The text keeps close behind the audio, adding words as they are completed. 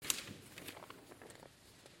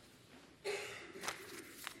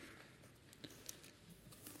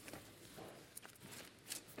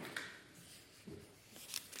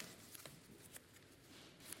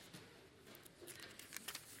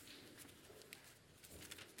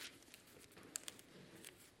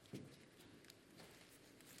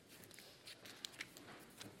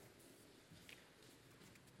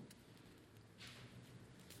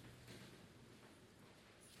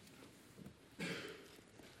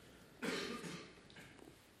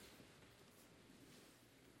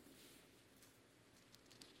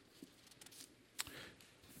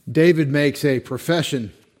David makes a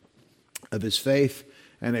profession of his faith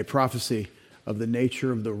and a prophecy of the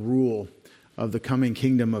nature of the rule of the coming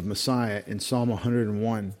kingdom of Messiah in Psalm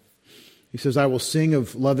 101. He says, I will sing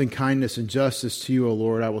of loving kindness and justice to you, O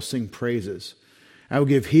Lord. I will sing praises. I will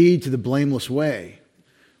give heed to the blameless way.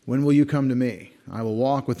 When will you come to me? I will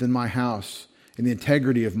walk within my house in the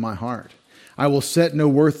integrity of my heart. I will set no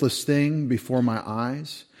worthless thing before my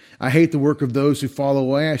eyes. I hate the work of those who fall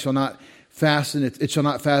away. It shall not fasten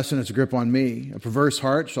its grip on me. A perverse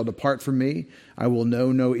heart shall depart from me. I will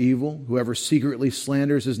know no evil. Whoever secretly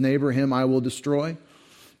slanders his neighbor, him I will destroy.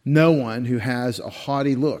 No one who has a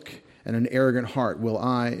haughty look and an arrogant heart will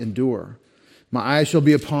I endure. My eyes shall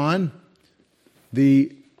be upon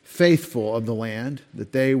the faithful of the land,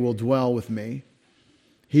 that they will dwell with me.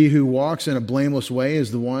 He who walks in a blameless way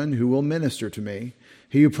is the one who will minister to me.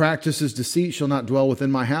 He who practices deceit shall not dwell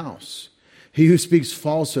within my house. He who speaks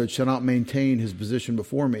falsehood shall not maintain his position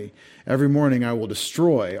before me. Every morning I will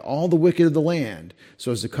destroy all the wicked of the land,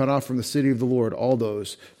 so as to cut off from the city of the Lord all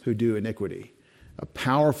those who do iniquity. A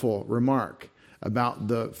powerful remark about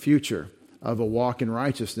the future of a walk in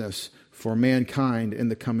righteousness for mankind in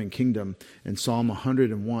the coming kingdom in Psalm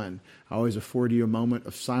 101. I always afford you a moment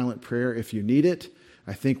of silent prayer if you need it.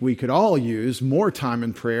 I think we could all use more time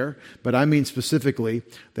in prayer, but I mean specifically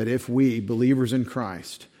that if we, believers in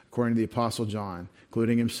Christ, according to the Apostle John,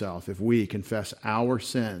 including himself, if we confess our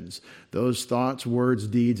sins, those thoughts, words,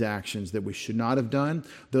 deeds, actions that we should not have done,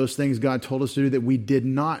 those things God told us to do that we did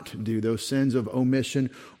not do, those sins of omission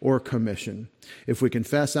or commission. If we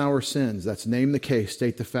confess our sins, that's name the case,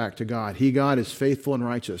 state the fact to God. He, God, is faithful and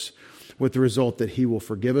righteous, with the result that he will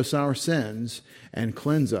forgive us our sins and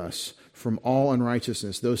cleanse us from all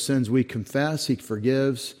unrighteousness. Those sins we confess, he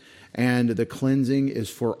forgives, and the cleansing is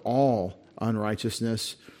for all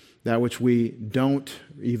unrighteousness, that which we don't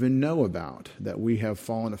even know about, that we have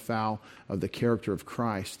fallen afoul of the character of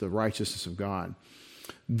Christ, the righteousness of God.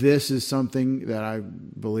 This is something that I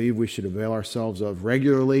believe we should avail ourselves of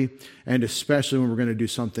regularly, and especially when we're going to do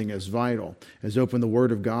something as vital as open the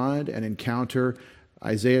Word of God and encounter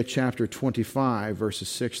Isaiah chapter 25, verses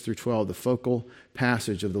 6 through 12, the focal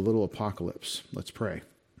passage of the little apocalypse. Let's pray.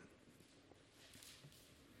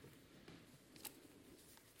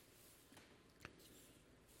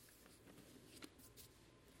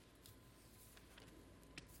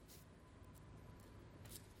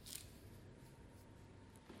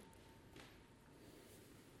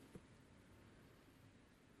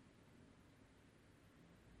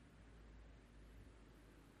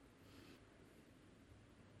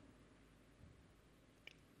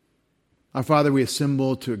 Our Father, we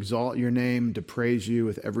assemble to exalt your name, to praise you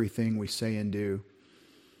with everything we say and do.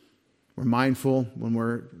 We're mindful when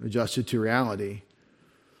we're adjusted to reality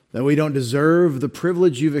that we don't deserve the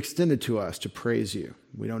privilege you've extended to us to praise you.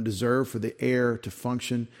 We don't deserve for the air to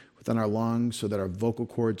function within our lungs so that our vocal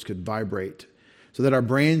cords could vibrate, so that our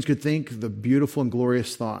brains could think the beautiful and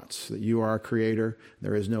glorious thoughts that you are our creator,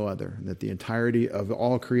 there is no other, and that the entirety of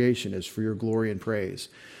all creation is for your glory and praise.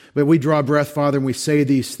 But we draw breath, Father, and we say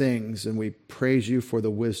these things, and we praise you for the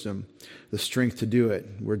wisdom, the strength to do it.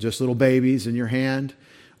 We're just little babies in your hand.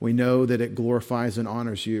 We know that it glorifies and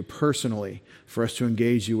honors you personally for us to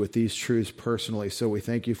engage you with these truths personally. So we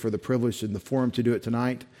thank you for the privilege and the forum to do it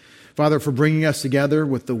tonight. Father, for bringing us together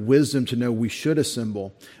with the wisdom to know we should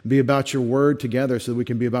assemble, be about your word together so that we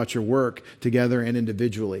can be about your work together and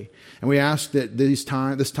individually. And we ask that this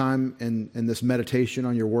time and this meditation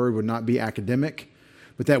on your word would not be academic,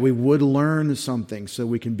 but that we would learn something so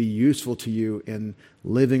we can be useful to you in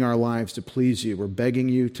living our lives to please you. We're begging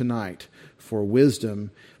you tonight for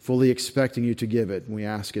wisdom, fully expecting you to give it. And we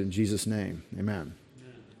ask it in Jesus' name. Amen.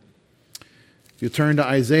 If you turn to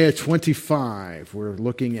Isaiah 25, we're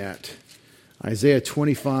looking at Isaiah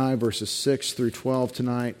 25, verses 6 through 12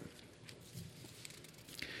 tonight.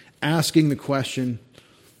 Asking the question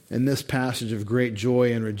in this passage of great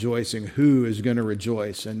joy and rejoicing, who is going to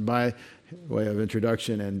rejoice? And by way of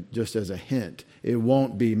introduction and just as a hint, it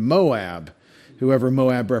won't be Moab, whoever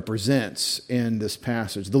Moab represents in this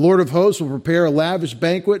passage. The Lord of hosts will prepare a lavish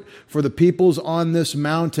banquet for the peoples on this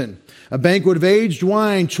mountain, a banquet of aged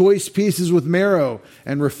wine, choice pieces with marrow,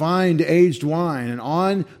 and refined aged wine. And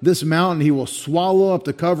on this mountain he will swallow up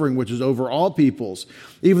the covering which is over all peoples,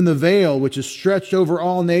 even the veil which is stretched over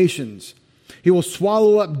all nations. He will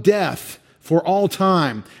swallow up death for all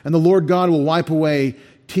time, and the Lord God will wipe away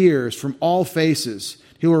tears from all faces.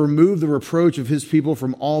 He will remove the reproach of his people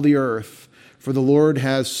from all the earth. for the Lord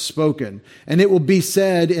has spoken. And it will be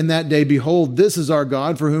said in that day, behold, this is our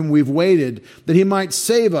God for whom we've waited, that he might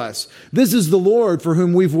save us. This is the Lord for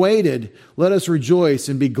whom we've waited. Let us rejoice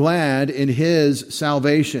and be glad in his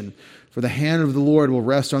salvation. For the hand of the Lord will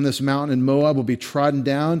rest on this mountain, and Moab will be trodden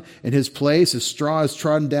down in his place, as straw is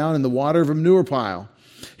trodden down in the water of a manure pile.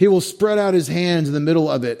 He will spread out his hands in the middle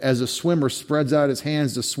of it as a swimmer spreads out his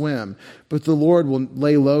hands to swim. But the Lord will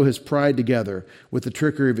lay low his pride together with the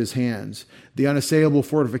trickery of his hands. The unassailable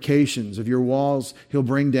fortifications of your walls he'll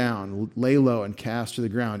bring down, lay low and cast to the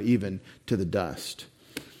ground, even to the dust.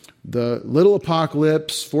 The little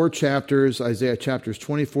apocalypse, 4 chapters, Isaiah chapters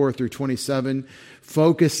 24 through 27,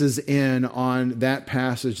 focuses in on that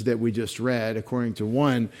passage that we just read, according to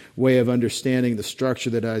one way of understanding the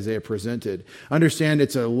structure that Isaiah presented. Understand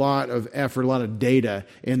it's a lot of effort, a lot of data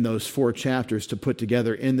in those 4 chapters to put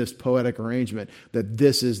together in this poetic arrangement that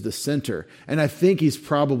this is the center. And I think he's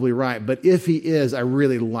probably right, but if he is, I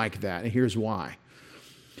really like that, and here's why.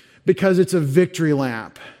 Because it's a victory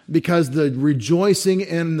lap, because the rejoicing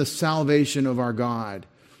in the salvation of our God,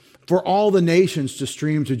 for all the nations to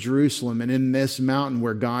stream to Jerusalem and in this mountain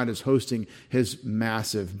where God is hosting his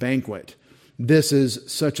massive banquet. This is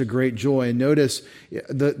such a great joy. And notice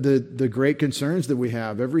the great concerns that we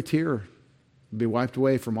have. Every tear will be wiped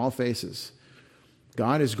away from all faces.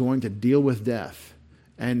 God is going to deal with death,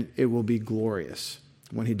 and it will be glorious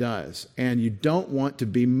when he does. And you don't want to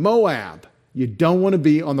be Moab. You don't want to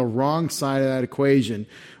be on the wrong side of that equation,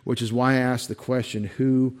 which is why I asked the question,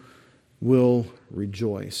 who will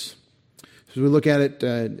rejoice? So we look at it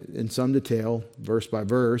in some detail, verse by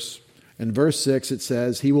verse. In verse 6, it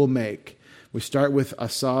says, he will make. We start with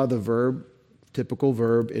asa, the verb, typical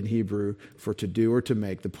verb in Hebrew for to do or to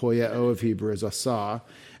make. The poieo of Hebrew is asa.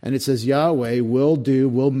 And it says Yahweh will do,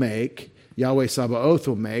 will make. Yahweh Sabaoth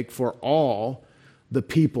will make for all the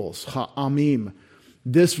peoples, ha'amim.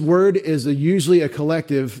 This word is usually a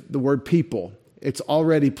collective, the word people. It's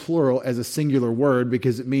already plural as a singular word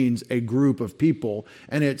because it means a group of people.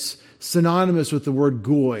 And it's synonymous with the word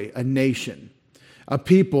goy, a nation. A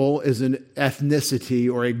people is an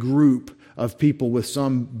ethnicity or a group of people with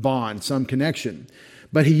some bond, some connection.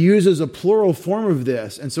 But he uses a plural form of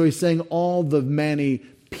this. And so he's saying all the many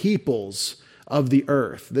peoples of the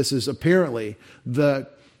earth. This is apparently the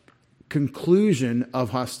conclusion of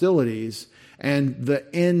hostilities and the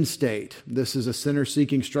end state. This is a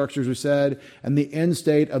sinner-seeking structure, as we said, and the end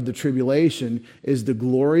state of the tribulation is the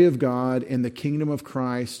glory of God in the kingdom of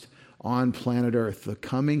Christ on planet Earth. The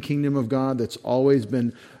coming kingdom of God that's always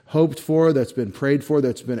been hoped for, that's been prayed for,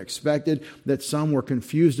 that's been expected, that some were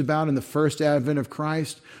confused about in the first advent of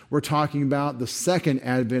Christ. We're talking about the second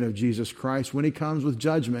advent of Jesus Christ when he comes with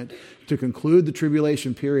judgment to conclude the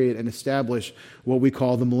tribulation period and establish what we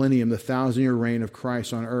call the millennium, the 1,000-year reign of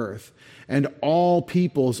Christ on earth. And all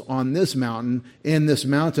peoples on this mountain, in this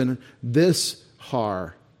mountain, this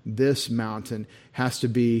mountain has to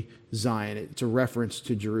be Zion. It's a reference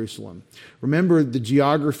to Jerusalem. Remember, the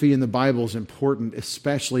geography in the Bible is important,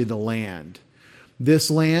 especially the land. This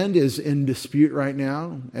land is in dispute right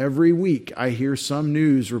now. Every week I hear some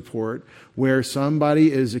news report where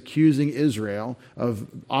somebody is accusing Israel of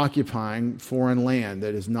occupying foreign land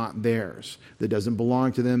that is not theirs, that doesn't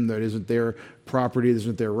belong to them, that isn't their property, that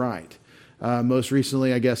isn't their right. Most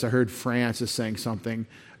recently, I guess I heard France is saying something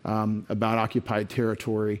about occupied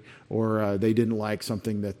territory, or they didn't like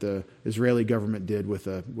something that the Israeli government did with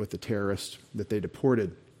the terrorists that they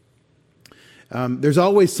deported. There's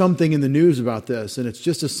always something in the news about this, and it's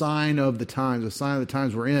just a sign of the times, a sign of the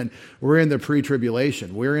times we're in. We're in the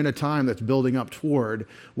pre-tribulation. We're in a time that's building up toward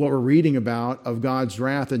what we're reading about of God's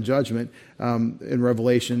wrath and judgment in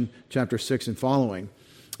Revelation chapter 6 and following.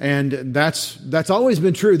 And that's always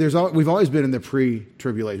been true. We've always been in the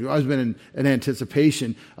pre-tribulation. We've always been in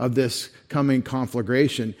an of this coming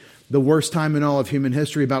conflagration. The worst time in all of human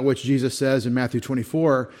history, about which Jesus says in Matthew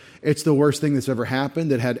 24, it's the worst thing that's ever happened,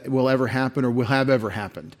 will ever happen, or will have ever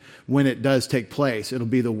happened. When it does take place, it'll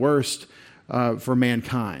be the worst for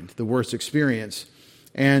mankind, the worst experience.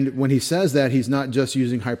 And when he says that, he's not just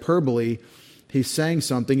using hyperbole. He's saying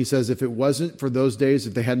something. He says if it wasn't for those days,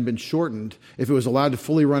 if they hadn't been shortened, if it was allowed to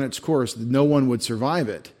fully run its course, no one would survive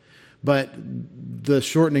it. But the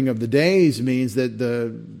shortening of the days means that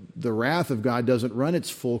the wrath of God doesn't run its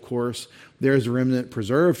full course. There's a remnant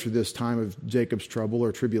preserved through this time of Jacob's trouble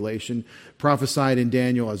or tribulation, prophesied in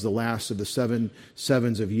Daniel as the last of the 7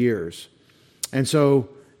 sevens of years. And so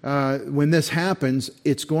when this happens,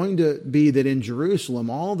 it's going to be that in Jerusalem,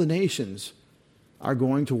 all the nations are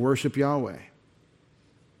going to worship Yahweh.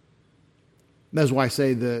 That's why I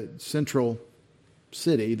say the central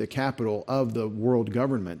city, the capital of the world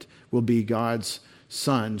government, will be God's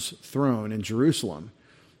Son's throne in Jerusalem.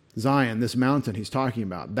 Zion, this mountain he's talking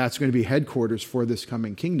about, that's going to be headquarters for this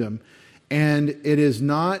coming kingdom. And it is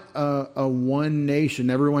not a one nation.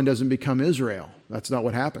 Everyone doesn't become Israel. That's not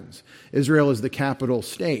what happens. Israel is the capital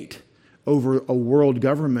state over a world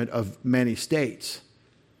government of many states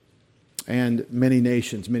and many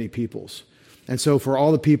nations, many peoples. And so for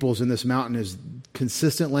all the peoples in this mountain is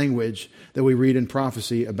consistent language that we read in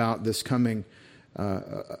prophecy about this coming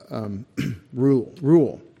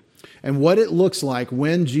rule. And what it looks like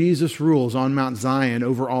when Jesus rules on Mount Zion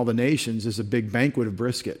over all the nations is a big banquet of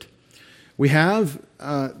brisket. We have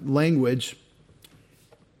language.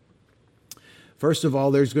 First of all,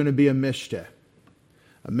 there's going to be a mishteh.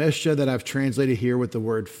 A mishteh that I've translated here with the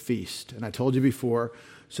word feast. And I told you before,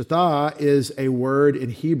 shatah is a word in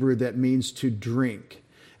Hebrew that means to drink.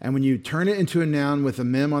 And when you turn it into a noun with a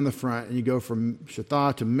mem on the front and you go from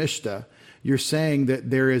shatah to mishteh, you're saying that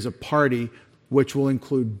there is a party which will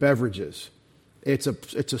include beverages. It's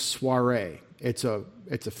a soiree. It's a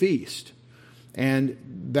feast. And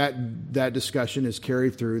that discussion is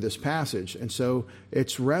carried through this passage. And so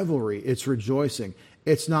it's revelry, it's rejoicing.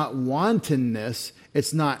 It's not wantonness,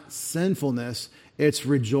 it's not sinfulness, it's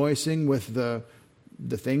rejoicing with the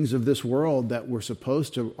things of this world that we're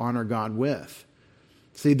supposed to honor God with.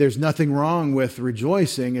 See, there's nothing wrong with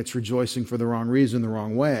rejoicing. It's rejoicing for the wrong reason, the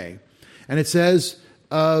wrong way. And it says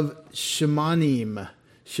of shemanim,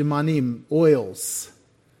 oils.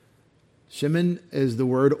 Shemen is the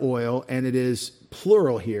word oil, and it is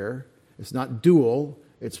plural here. It's not dual,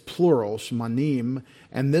 it's plural, shemanim.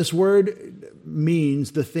 And this word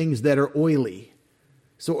means the things that are oily.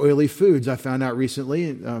 So oily foods, I found out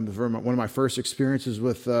recently, from one of my first experiences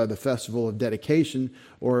with the Festival of Dedication,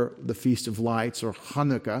 or the Feast of Lights, or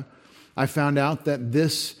Hanukkah, I found out that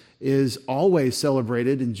this is always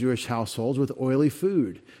celebrated in Jewish households with oily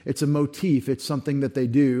food. It's a motif. It's something that they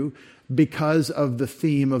do because of the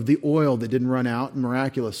theme of the oil that didn't run out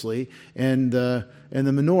miraculously, and the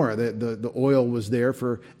menorah. The oil was there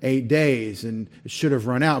for 8 days, and it should have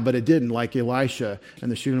run out, but it didn't, like Elisha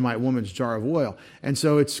and the Shunammite woman's jar of oil. And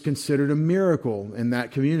so it's considered a miracle in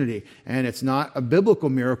that community. And it's not a biblical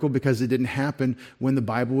miracle because it didn't happen when the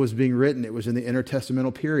Bible was being written. It was in the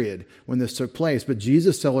intertestamental period when this took place. But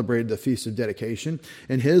Jesus celebrated the Feast of Dedication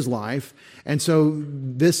in his life. And so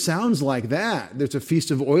this sounds like that. There's a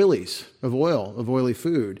feast of oily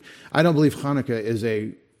food. I don't believe Hanukkah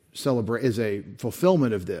is a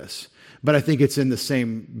fulfillment of this, but I think it's in the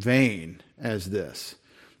same vein as this,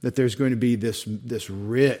 that there's going to be this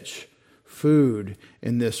rich food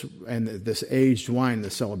in this, and this aged wine, the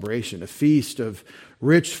celebration, a feast of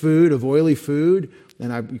rich food, of oily food.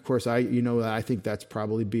 And I think that's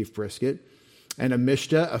probably beef brisket, and a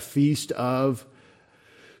mishteh, a feast of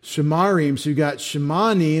Shemarim. So you got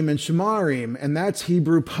Shemanim and Shemarim, and that's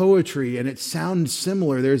Hebrew poetry, and it sounds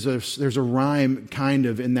similar. There's a rhyme kind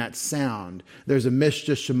of in that sound. There's a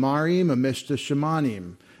mishteh Shemarim, a mishteh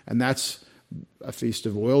Shemanim, and that's a feast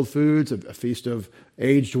of oiled foods, a feast of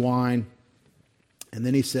aged wine. And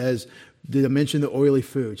then he says, did I mention the oily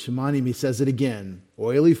food? Shemanim, he says it again.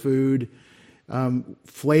 Oily food,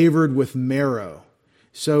 flavored with marrow.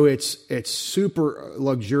 So it's super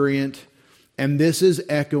luxuriant. And this is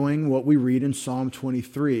echoing what we read in Psalm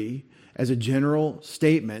 23 as a general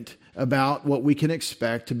statement about what we can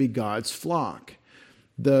expect to be God's flock.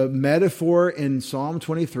 The metaphor in Psalm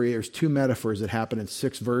 23, there's 2 metaphors that happen in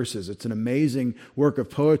 6 verses. It's an amazing work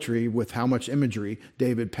of poetry with how much imagery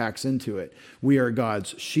David packs into it. We are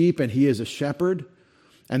God's sheep and he is a shepherd.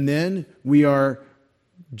 And then we are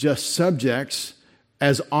just subjects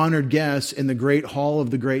as honored guests in the great hall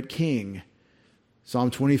of the great king. Psalm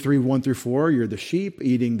 23, 1 through 4, you're the sheep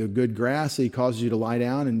eating the good grass. He causes you to lie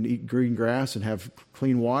down and eat green grass and have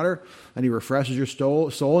clean water. And he refreshes your soul,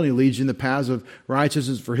 and he leads you in the paths of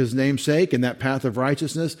righteousness for his name's sake. And that path of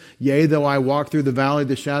righteousness, yea, though I walk through the valley of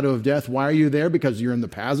the shadow of death. Why are you there? Because you're in the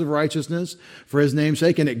paths of righteousness for his name's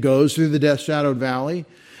sake. And it goes through the death-shadowed valley.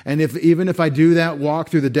 And even if I do that, walk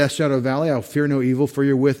through the death-shadowed valley, I'll fear no evil, for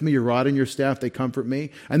you're with me. Your rod and your staff, they comfort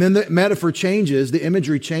me. And then the metaphor changes, the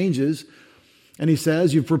imagery changes. And he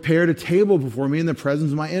says, you've prepared a table before me in the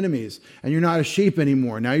presence of my enemies. And you're not a sheep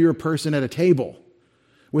anymore. Now you're a person at a table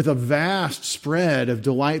with a vast spread of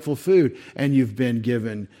delightful food. And you've been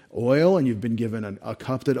given oil, and you've been given a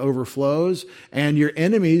cup that overflows. And your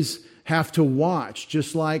enemies have to watch,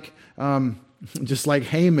 just like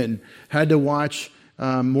Haman had to watch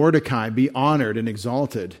Mordecai be honored and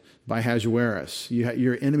exalted by Ahasuerus.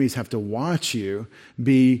 Your enemies have to watch you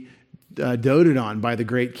be doted on by the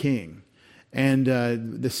great king. And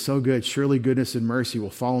this is so good. Surely goodness and mercy will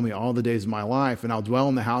follow me all the days of my life, and I'll dwell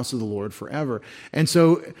in the house of the Lord forever. And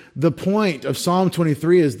so the point of Psalm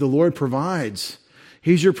 23 is the Lord provides.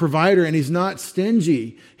 He's your provider, and he's not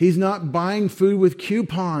stingy. He's not buying food with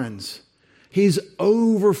coupons. He's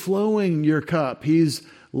overflowing your cup. He's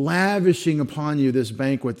lavishing upon you this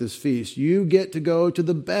banquet, this feast. You get to go to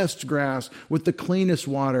the best grass with the cleanest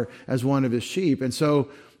water as one of his sheep. And so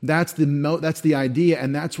that's the idea,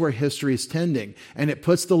 and that's where history is tending. And it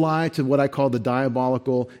puts the lie to what I call the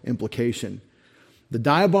diabolical implication. The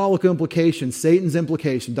diabolical implication, Satan's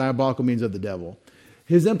implication, diabolical means of the devil.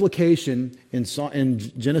 His implication in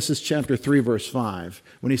Genesis chapter 3, verse 5,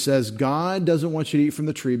 when he says, God doesn't want you to eat from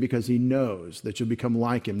the tree because he knows that you'll become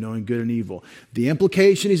like him, knowing good and evil. The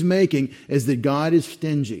implication he's making is that God is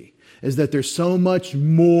stingy, is that there's so much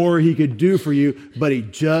more he could do for you, but he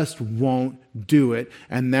just won't do it.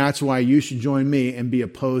 And that's why you should join me and be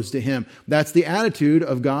opposed to him. That's the attitude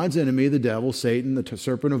of God's enemy, the devil, Satan, the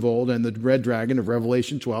serpent of old, and the red dragon of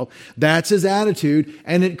Revelation 12. That's his attitude,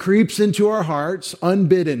 and it creeps into our hearts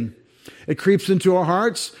unbidden. It creeps into our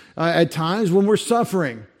hearts at times when we're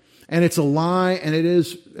suffering. And it's a lie, and it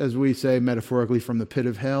is, as we say metaphorically, from the pit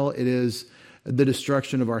of hell. It is the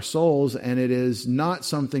destruction of our souls, and it is not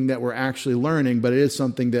something that we're actually learning, but it is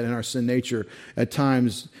something that in our sin nature, at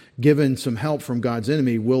times, given some help from God's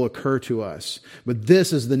enemy, will occur to us. But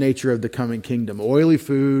this is the nature of the coming kingdom. Oily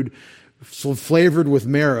food, flavored with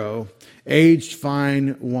marrow, aged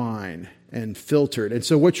fine wine, and filtered. And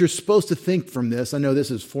so what you're supposed to think from this, I know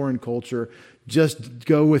this is foreign culture, just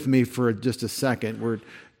go with me for just a second.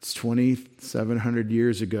 It's 2,700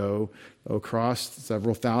 years ago, across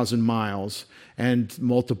several thousand miles, and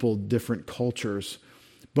multiple different cultures.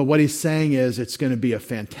 But what he's saying is it's going to be a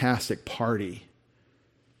fantastic party.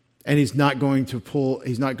 And he's not going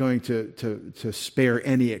to spare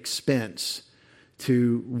any expense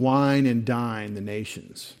to wine and dine the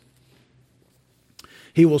nations.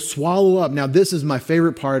 He will swallow up. Now, this is my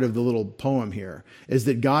favorite part of the little poem here, is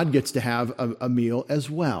that God gets to have a meal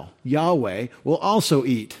as well. Yahweh will also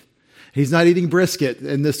eat. He's not eating brisket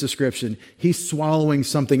in this description. He's swallowing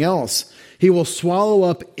something else. He will swallow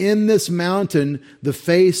up in this mountain the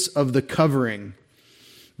face of the covering.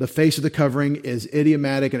 The face of the covering is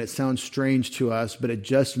idiomatic, and it sounds strange to us, but it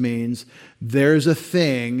just means there's a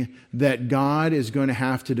thing that God is going to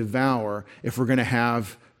have to devour if we're going to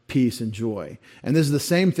have peace and joy. And this is the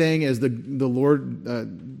same thing as the Lord,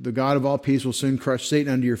 the God of all peace, will soon crush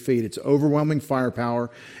Satan under your feet. It's overwhelming firepower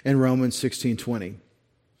in Romans 16:20.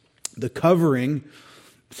 The covering,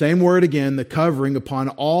 same word again, the covering upon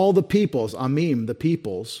all the peoples, amim, the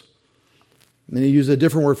peoples. And then he used a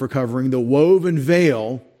different word for covering, the woven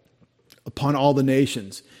veil upon all the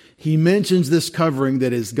nations. He mentions this covering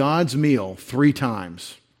that is God's meal 3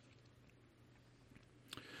 times.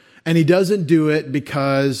 And he doesn't do it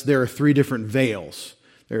because there are 3 different veils.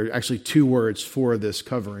 There are actually 2 words for this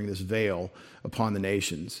covering, this veil upon the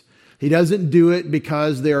nations. He doesn't do it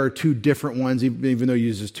because there are 2 different ones, even though he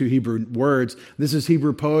uses 2 Hebrew words. This is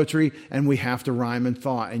Hebrew poetry, and we have to rhyme in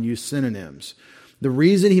thought and use synonyms. The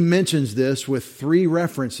reason he mentions this with 3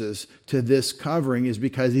 references to this covering is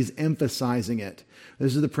because he's emphasizing it.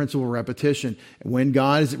 This is the principle of repetition. When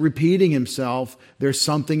God is repeating himself, there's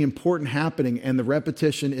something important happening, and the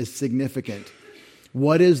repetition is significant.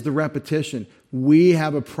 What is the repetition? We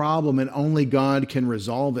have a problem, and only God can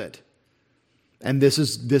resolve it. And this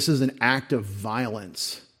is an act of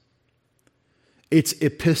violence. It's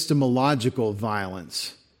epistemological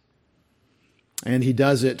violence. And he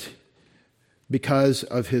does it because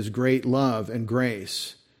of his great love and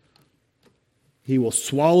grace. He will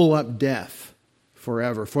swallow up death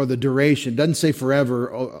forever, for the duration. It doesn't say forever,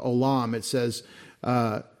 olam. It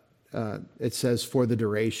says for the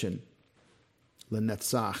duration,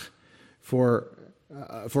 lenetzach, for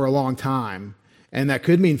a long time. And that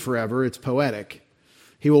could mean forever. It's poetic.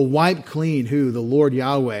 He will wipe clean, who? The Lord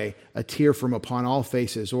Yahweh, a tear from upon all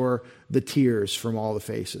faces, or the tears from all the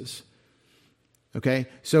faces. Okay?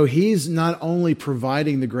 So he's not only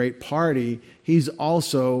providing the great party, he's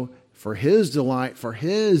also, for his delight, for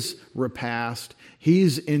his repast,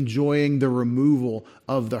 he's enjoying the removal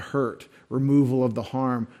of the hurt, removal of the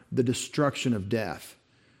harm, the destruction of death.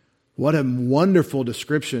 What a wonderful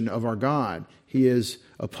description of our God. He is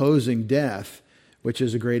opposing death, which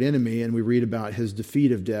is a great enemy, and we read about his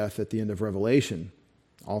defeat of death at the end of Revelation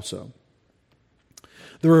also.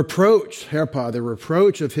 The reproach, herpa, the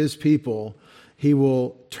reproach of his people, he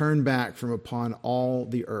will turn back from upon all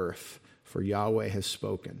the earth, for Yahweh has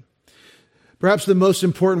spoken. Perhaps the most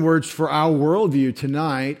important words for our worldview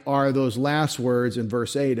tonight are those last words in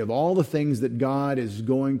verse 8 of all the things that God is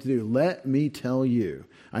going to do. Let me tell you,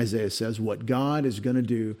 Isaiah says, what God is going to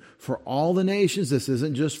do for all the nations. This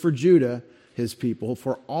isn't just for Judah, his people,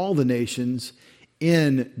 for all the nations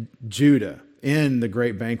in Judah, in the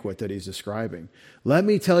great banquet that he's describing. Let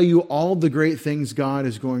me tell you all the great things God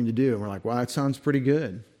is going to do. And we're like, wow, that sounds pretty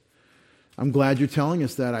good. I'm glad you're telling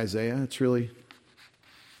us that, Isaiah. It's really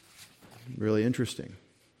interesting.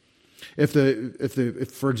 If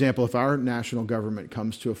for example, if our national government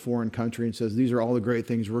comes to a foreign country and says, these are all the great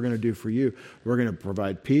things we're going to do for you, we're going to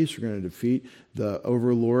provide peace, we're going to defeat the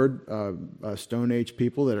overlord Stone Age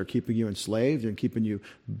people that are keeping you enslaved and keeping you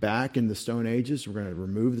back in the Stone Ages, we're going to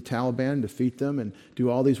remove the Taliban, defeat them, and do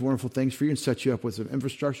all these wonderful things for you and set you up with some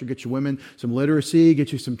infrastructure, get your women some literacy,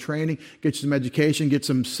 get you some training, get you some education, get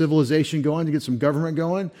some civilization going, to get some government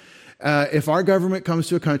going. If our government comes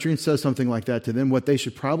to a country and says something like that to them, what they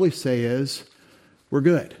should probably say is, we're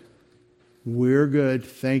good. We're good.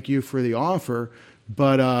 Thank you for the offer.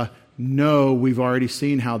 But no, we've already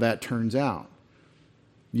seen how that turns out.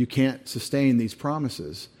 You can't sustain these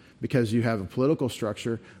promises because you have a political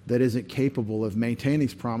structure that isn't capable of maintaining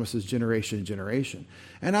these promises generation to generation.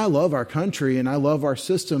 And I love our country and I love our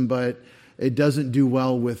system, but it doesn't do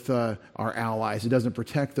well with our allies. It doesn't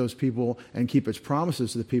protect those people and keep its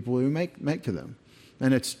promises to the people who make to them.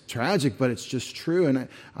 And it's tragic, but it's just true. And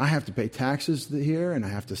I have to pay taxes here, and I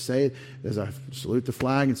have to say, as I salute the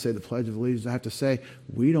flag and say the Pledge of Allegiance, I have to say,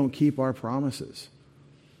 we don't keep our promises.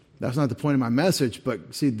 That's not the point of my message,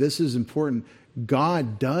 but see, this is important.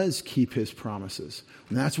 God does keep his promises.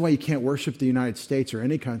 And that's why you can't worship the United States or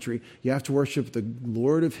any country. You have to worship the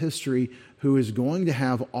Lord of history, who is going to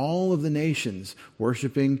have all of the nations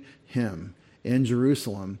worshiping him in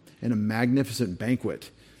Jerusalem in a magnificent banquet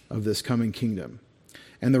of this coming kingdom.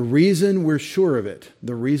 And the reason we're sure of it,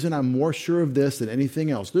 the reason I'm more sure of this than anything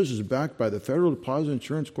else, this is backed by the Federal Deposit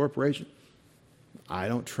Insurance Corporation. I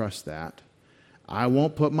don't trust that. I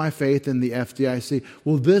won't put my faith in the FDIC.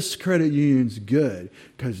 Well, this credit union's good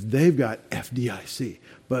because they've got FDIC.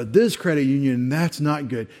 But this credit union, that's not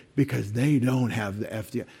good because they don't have the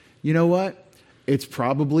FDIC. You know what? It's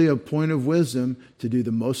probably a point of wisdom to do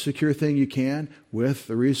the most secure thing you can with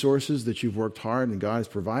the resources that you've worked hard and God has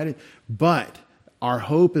provided. But our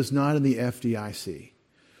hope is not in the FDIC.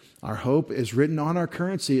 Our hope is written on our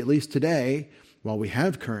currency, at least today. While we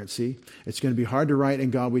have currency, it's going to be hard to write "In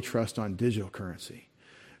God We Trust" on digital currency.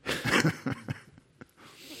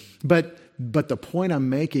 But the point I'm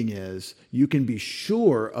making is you can be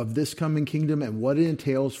sure of this coming kingdom and what it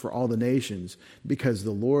entails for all the nations because the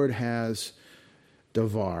Lord has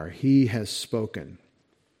davar. He has spoken.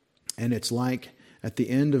 And it's like at the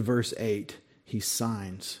end of verse 8, he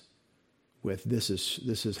signs with this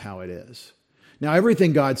is how it is. Now,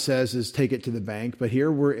 everything God says is take it to the bank, but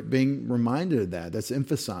here we're being reminded of that. That's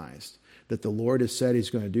emphasized, that the Lord has said he's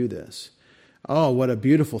going to do this. Oh, what a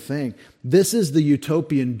beautiful thing. This is the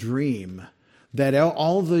utopian dream that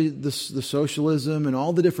all the socialism and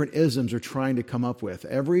all the different isms are trying to come up with.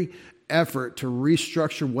 Every effort to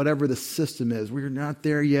restructure whatever the system is. We're not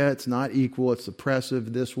there yet. It's not equal. It's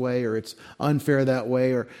oppressive this way, or it's unfair that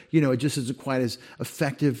way, or, it just isn't quite as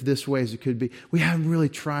effective this way as it could be. We haven't really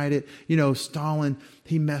tried it. Stalin,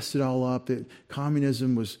 he messed it all up.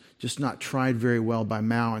 Communism was just not tried very well by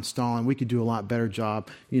Mao and Stalin. We could do a lot better job,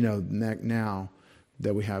 now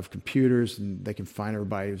that we have computers and they can find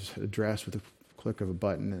everybody's address with a click of a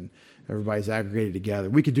button and everybody's aggregated together.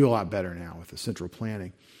 We could do a lot better now with the central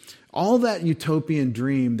planning. All that utopian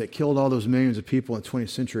dream that killed all those millions of people in the 20th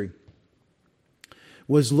century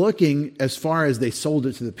was looking, as far as they sold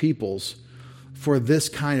it to the peoples, for this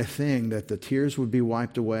kind of thing, that the tears would be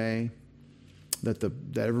wiped away, that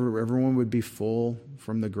everyone would be full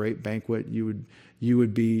from the great banquet. You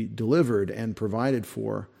would be delivered and provided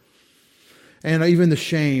for. And even the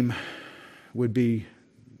shame would be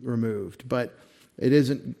removed. But it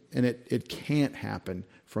isn't, and it can't happen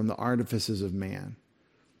from the artifices of man.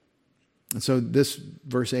 And so this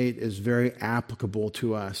verse 8 is very applicable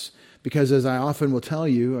to us because, as I often will tell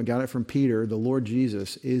you, I got it from Peter, the Lord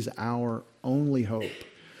Jesus is our only hope.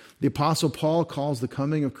 The Apostle Paul calls the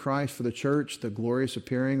coming of Christ for the church the glorious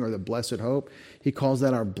appearing, or the blessed hope. He calls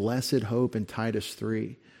that our blessed hope in Titus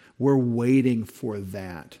 3. We're waiting for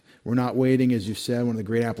that. We're not waiting, as you said, one of the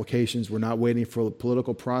great applications, we're not waiting for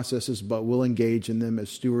political processes, but we'll engage in them as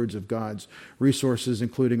stewards of God's resources,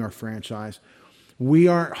 including our franchise. We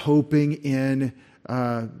aren't hoping in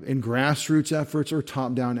in grassroots efforts or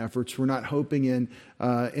top-down efforts. We're not hoping in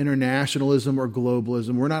internationalism or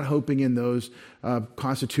globalism. We're not hoping in those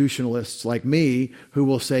constitutionalists like me who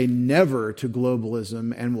will say never to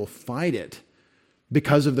globalism and will fight it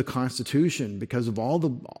because of the Constitution, because of all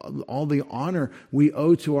the honor we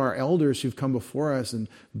owe to our elders who've come before us and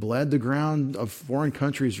bled the ground of foreign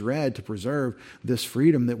countries red to preserve this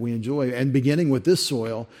freedom that we enjoy, and beginning with this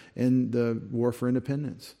soil in the war for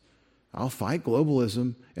independence. I'll fight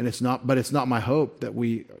globalism, but it's not my hope that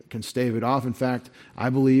we can stave it off. In fact, I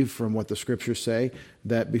believe from what the scriptures say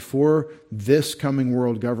that before this coming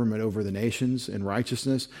world government over the nations in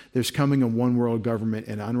righteousness, there's coming a one world government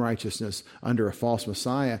in unrighteousness under a false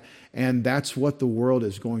Messiah, and that's what the world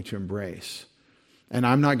is going to embrace. And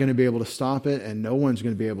I'm not going to be able to stop it, and no one's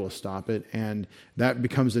going to be able to stop it, and that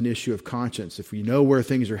becomes an issue of conscience. If you know where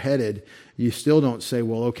things are headed, you still don't say,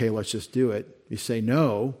 well, okay, let's just do it. You say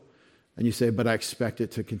no. And you say, but I expect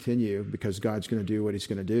it to continue because God's going to do what he's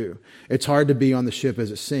going to do. It's hard to be on the ship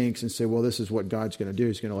as it sinks and say, well, this is what God's going to do.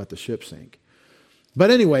 He's going to let the ship sink.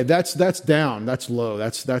 But anyway, that's down. That's low.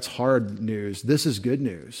 That's hard news. This is good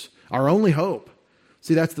news. Our only hope.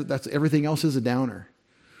 See, that's everything else is a downer.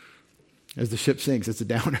 As the ship sinks, it's a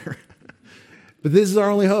downer. But this is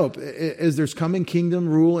our only hope, is there's coming kingdom,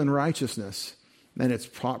 rule, and righteousness. And it's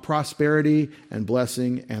prosperity and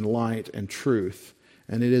blessing and light and truth.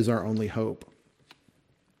 And it is our only hope.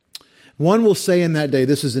 One will say in that day,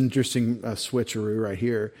 this is an interesting switcheroo right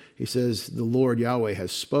here. He says, the Lord Yahweh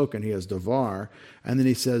has spoken. He has davar. And then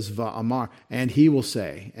he says, va'amar. And he will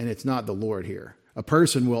say, and it's not the Lord here. A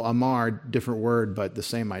person will, amar, different word, but the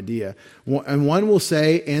same idea. And one will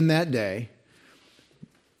say in that day,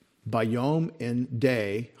 bayom, in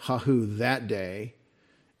day, hahu, that day.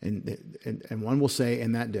 And one will say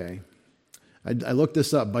in that day. I looked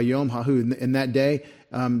this up. Bayom hahu, in that day,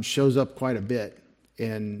 shows up quite a bit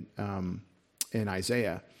in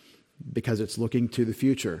Isaiah because it's looking to the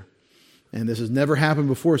future. And this has never happened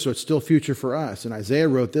before, so it's still future for us. And Isaiah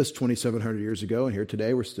wrote this 2,700 years ago, and here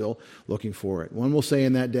today we're still looking for it. One will say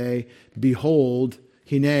in that day, behold,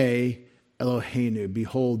 hine Eloheinu,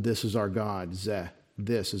 behold, this is our God, Zeh,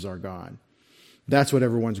 this is our God. That's what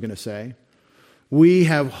everyone's going to say. We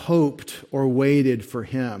have hoped or waited for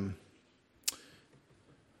him.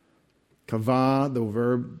 Kavah, the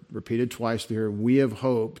verb repeated twice here, we have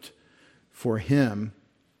hoped for him.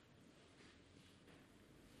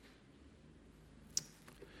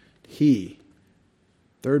 He,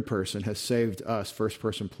 third person, has saved us. First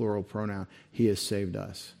person plural pronoun. He has saved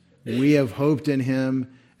us. We have hoped in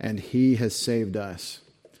him, and he has saved us.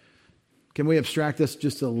 Can we abstract this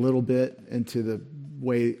just a little bit into the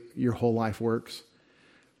way your whole life works?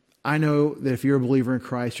 I know that if you're a believer in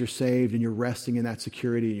Christ, you're saved and you're resting in that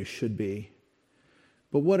security, and you should be.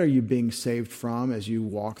 But what are you being saved from as you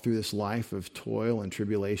walk through this life of toil and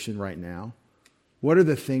tribulation right now? What are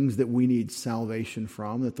the things that we need salvation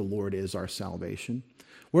from, that the Lord is our salvation?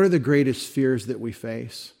 What are the greatest fears that we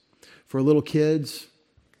face? For little kids,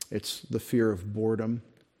 it's the fear of boredom.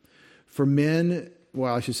 For men,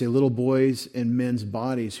 well, I should say little boys in men's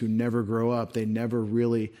bodies who never grow up, they never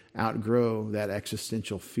really outgrow that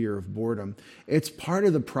existential fear of boredom. It's part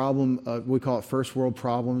of the problem, we call it first world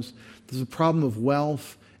problems. There's a problem of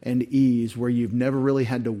wealth and ease where you've never really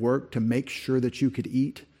had to work to make sure that you could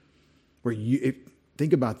eat.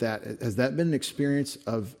 Think about that. Has that been an experience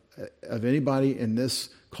of anybody in this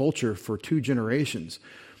culture for 2 generations?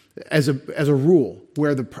 As a rule,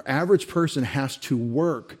 where the average person has to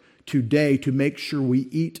work today to make sure we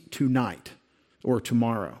eat tonight or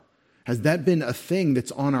tomorrow. Has that been a thing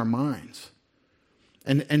that's on our minds?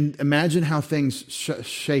 And imagine how things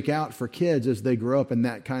shake out for kids as they grow up in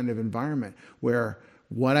that kind of environment where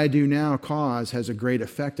what I do now has a great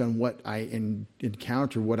effect on what I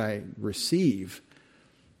encounter, what I receive.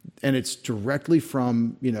 And it's directly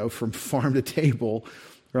from farm to table,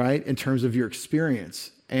 right? In terms of your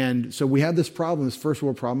experience. And so we have this problem, this first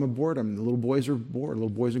world problem of boredom. The little boys are bored. Little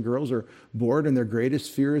boys and girls are bored, and their greatest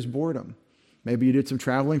fear is boredom. Maybe you did some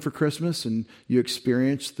traveling for Christmas and you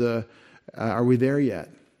experienced are we there yet?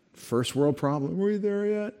 First world problem. Are we there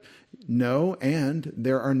yet? No, and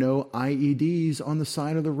there are no IEDs on the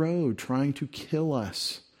side of the road trying to kill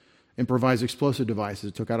us. Improvised explosive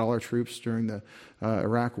devices took out all our troops during the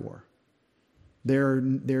Iraq War.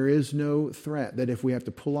 There is no threat that if we have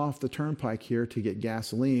to pull off the turnpike here to get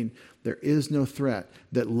gasoline, there is no threat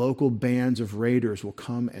that local bands of raiders will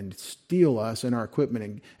come and steal us and our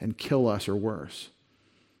equipment and kill us or worse.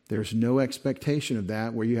 There's no expectation of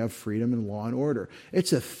that where you have freedom and law and order.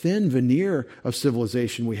 It's a thin veneer of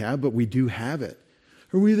civilization we have, but we do have it.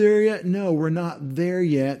 Are we there yet? No, we're not there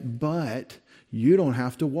yet, but You don't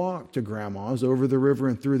have to walk to grandma's over the river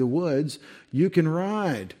and through the woods. You can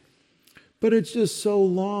ride. But it's just so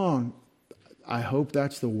long. I hope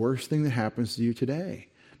that's the worst thing that happens to you today.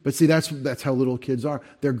 But see, that's how little kids are.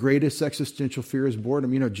 Their greatest existential fear is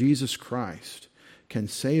boredom. You know, Jesus Christ can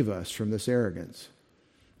save us from this arrogance,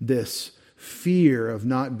 this fear of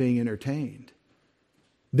not being entertained.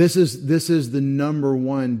 This is the number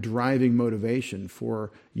one driving motivation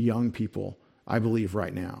for young people, I believe,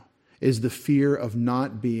 right now, is the fear of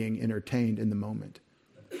not being entertained in the moment.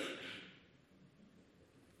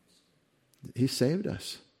 He saved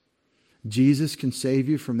us. Jesus can save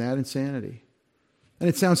you from that insanity. And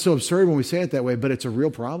it sounds so absurd when we say it that way, but it's a real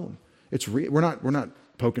problem. We're not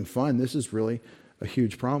poking fun. This is really a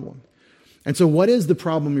huge problem. And so what is the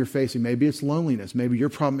problem you're facing? Maybe it's loneliness. Maybe your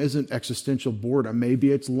problem isn't existential boredom.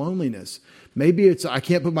 Maybe it's loneliness. Maybe it's, I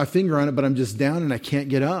can't put my finger on it, but I'm just down and I can't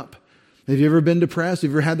get up. Have you ever been depressed? Have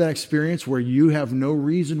you ever had that experience where you have no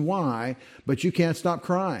reason why, but you can't stop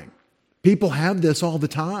crying? People have this all the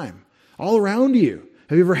time, all around you.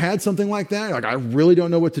 Have you ever had something like that? Like, I really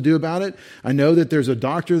don't know what to do about it. I know that there's a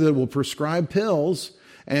doctor that will prescribe pills,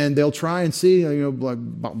 and they'll try and see,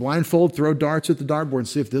 blindfold, throw darts at the dartboard and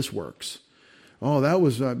see if this works. Oh, that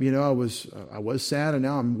was, I was sad and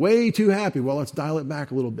now I'm way too happy. Well, let's dial it back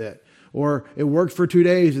a little bit. Or it worked for 2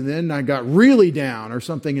 days and then I got really down or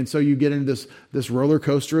something. And so you get into this roller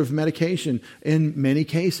coaster of medication. In many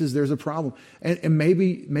cases, there's a problem. And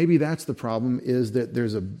maybe that's the problem, is that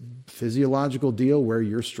there's a physiological deal where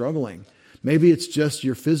you're struggling. Maybe it's just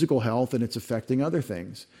your physical health and it's affecting other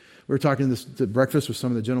things. We were talking to breakfast with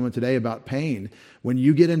some of the gentlemen today about pain. When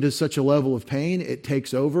you get into such a level of pain, it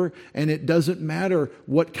takes over, and it doesn't matter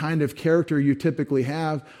what kind of character you typically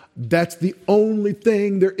have. That's the only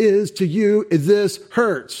thing there is to you, is this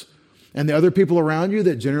hurts. And the other people around you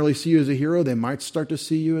that generally see you as a hero, they might start to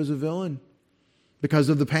see you as a villain because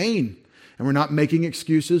of the pain. And we're not making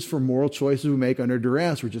excuses for moral choices we make under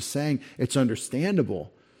duress. We're just saying it's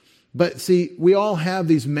understandable. But see, we all have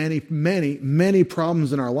these many, many, many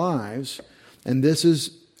problems in our lives, and this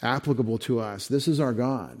is applicable to us. This is our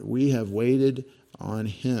God. We have waited on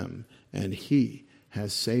Him, and He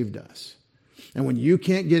has saved us. And when you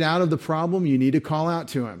can't get out of the problem, you need to call out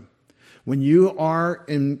to Him. When you are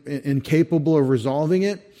incapable of resolving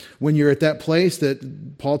it, when you're at that place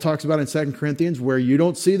that Paul talks about in 2 Corinthians, where you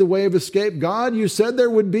don't see the way of escape, God, you said there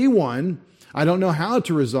would be one. I don't know how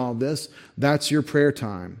to resolve this. That's your prayer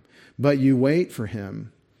time. But you wait for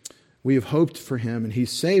Him. We have hoped for Him, and He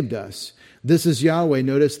saved us. This is Yahweh.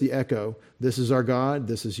 Notice the echo. This is our God.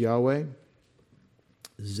 This is Yahweh.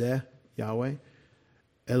 Zeh, Yahweh.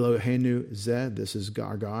 Eloheinu Zeh. This is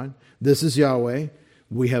our God. This is Yahweh.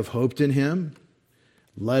 We have hoped in Him.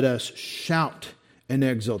 Let us shout in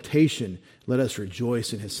exultation. Let us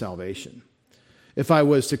rejoice in His salvation. If I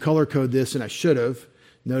was to color code this, and I should have,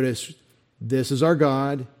 notice this is our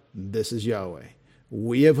God. This is Yahweh.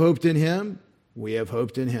 We have hoped in Him. We have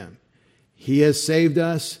hoped in Him. He has saved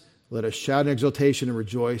us. Let us shout in exultation and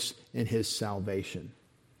rejoice in His salvation.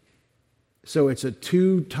 So it's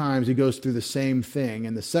 2 times He goes through the same thing.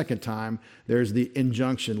 And the second time, there's the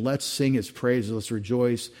injunction. Let's sing His praises. Let's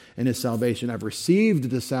rejoice in His salvation. I've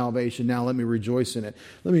received the salvation. Now let me rejoice in it.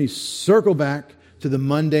 Let me circle back to the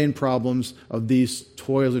mundane problems of these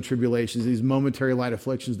toils and tribulations, these momentary light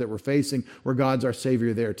afflictions that we're facing, where God's our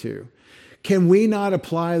Savior there too. Can we not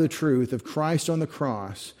apply the truth of Christ on the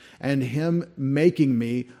cross and Him making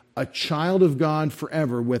me a child of God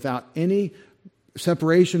forever without any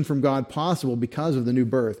separation from God possible because of the new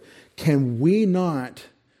birth? Can we not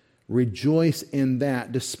rejoice in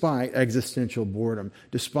that despite existential boredom,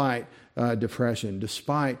 despite depression,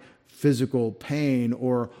 despite physical pain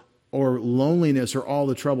or loneliness or all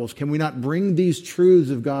the troubles? Can we not bring these truths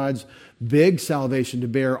of God's big salvation to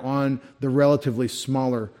bear on the relatively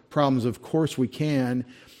smaller problems? Of course we can.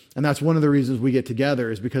 And that's one of the reasons we get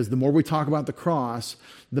together, is because the more we talk about the cross,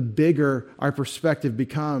 the bigger our perspective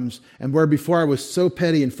becomes. And where before I was so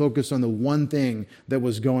petty and focused on the one thing that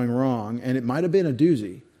was going wrong, and it might have been a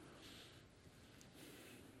doozy,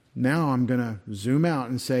 now I'm going to zoom out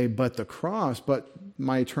and say, but the cross, but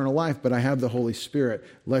my eternal life, but I have the Holy Spirit.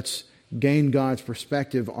 Let's gain God's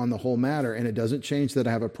perspective on the whole matter. And it doesn't change that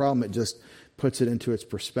I have a problem. It just puts it into its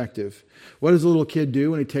perspective. What does a little kid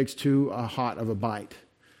do when he takes too hot of a bite?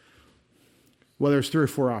 Well, there's 3 or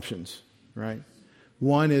 4 options, right?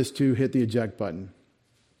 One is to hit the eject button.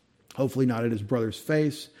 Hopefully not at his brother's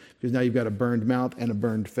face, because now you've got a burned mouth and a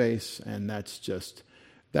burned face, and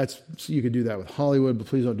you could do that with Hollywood, but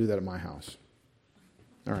please don't do that at my house.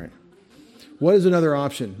 All right. What is another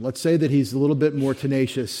option? Let's say that he's a little bit more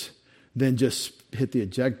tenacious than just hit the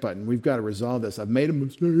eject button. We've got to resolve this. I've made a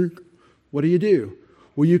mistake. What do?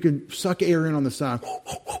 Well, you can suck air in on the side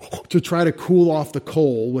to try to cool off the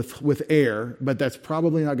coal with air, but that's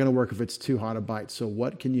probably not going to work if it's too hot a bite. So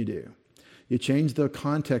what can you do? You change the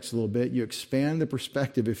context a little bit. You expand the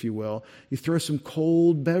perspective, if you will. You throw some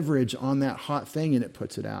cold beverage on that hot thing and it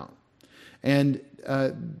puts it out. And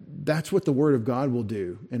that's what the Word of God will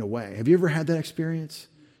do in a way. Have you ever had that experience?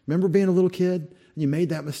 Remember being a little kid and you made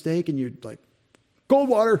that mistake and you're like, cold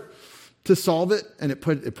water to solve it, and it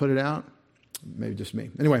put it out? Maybe just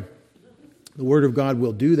me. Anyway, the Word of God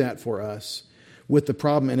will do that for us with the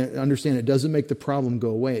problem. And understand, it doesn't make the problem go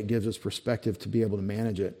away. It gives us perspective to be able to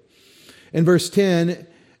manage it. In verse 10,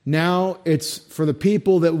 now it's for the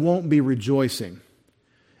people that won't be rejoicing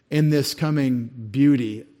in this coming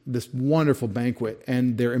beauty, this wonderful banquet.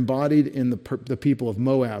 And they're embodied in the people of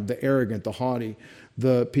Moab, the arrogant, the haughty,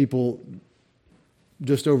 the people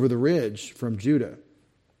just over the ridge from Judah.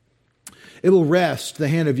 It will rest, the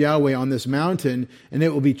hand of Yahweh, on this mountain, and it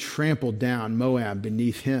will be trampled down, Moab,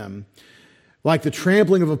 beneath him, like the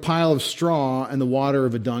trampling of a pile of straw and the water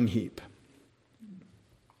of a dung heap.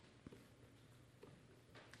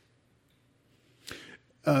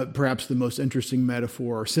 Perhaps the most interesting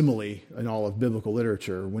metaphor or simile in all of biblical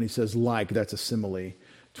literature. When he says like, that's a simile.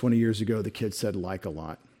 20 years ago, the kids said like a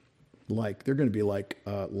lot. Like, they're going to be like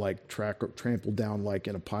trampled down like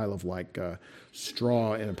in a pile of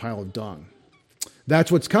straw in a pile of dung.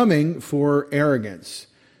 That's what's coming for arrogance.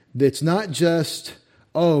 It's not just,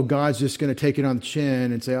 oh, God's just going to take it on the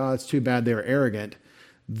chin and say, oh, it's too bad they were arrogant.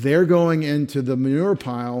 They're going into the manure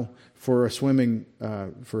pile for a swimming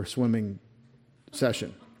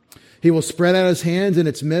session. He will spread out his hands in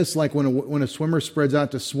its midst, like when a swimmer spreads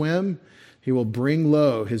out to swim. He will bring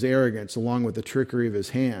low his arrogance along with the trickery of his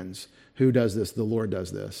hands. Who does this? The Lord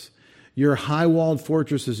does this. Your high-walled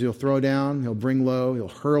fortresses he'll throw down, he'll bring low, he'll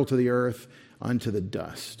hurl to the earth unto the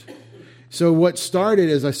dust. So what started,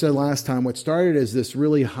 as I said last time, what started as this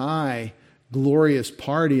really high, glorious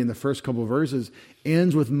party in the first couple of verses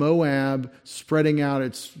ends with Moab spreading out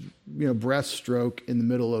its breaststroke in the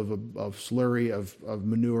middle of slurry of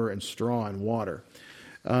manure and straw and water.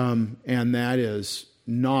 And that is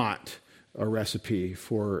not a recipe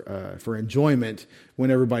for enjoyment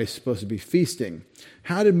when everybody's supposed to be feasting.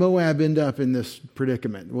 How did Moab end up in this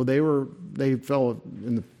predicament? Well, they fell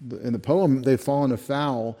in the poem. They've fallen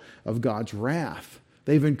afoul of God's wrath.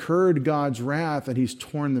 They've incurred God's wrath, and He's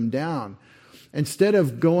torn them down. Instead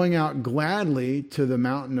of going out gladly to the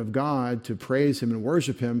mountain of God to praise Him and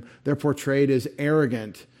worship Him, they're portrayed as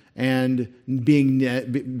arrogant and being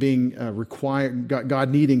required, God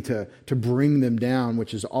needing to bring them down,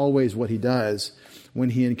 which is always what He does when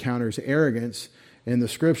He encounters arrogance in the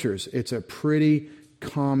Scriptures. It's a pretty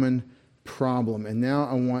common problem. And now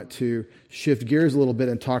I want to shift gears a little bit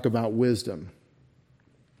and talk about wisdom.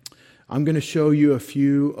 I'm going to show you a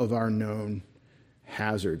few of our known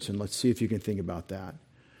hazards, and let's see if you can think about that.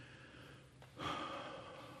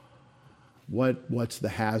 What's the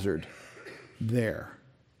hazard there?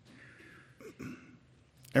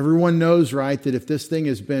 Everyone knows, right, that if this thing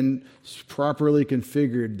has been properly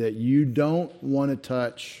configured, that you don't want to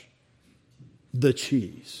touch the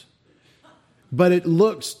cheese. But it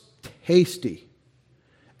looks tasty.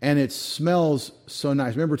 And it smells so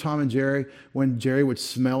nice. Remember Tom and Jerry? When Jerry would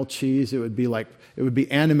smell cheese, it would be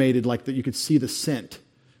animated like that. You could see the scent.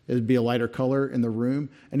 It would be a lighter color in the room.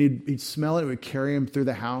 And he'd smell it. It would carry him through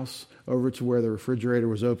the house over to where the refrigerator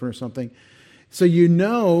was open or something. So you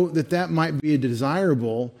know that might be a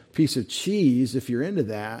desirable piece of cheese if you're into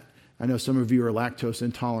that. I know some of you are lactose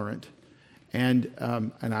intolerant, and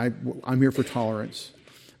I'm here for tolerance.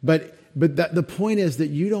 But the point is that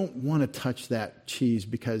you don't want to touch that cheese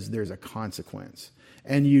because there's a consequence.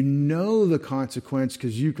 And you know the consequence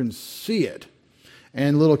because you can see it.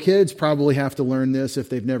 And little kids probably have to learn this if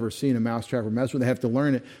they've never seen a mousetrap or mess with it. They have to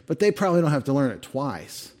learn it, but they probably don't have to learn it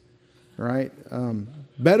twice, right?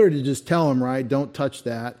 Better to just tell them, right, don't touch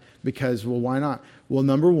that because, well, why not? Well,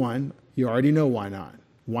 number one, you already know why not.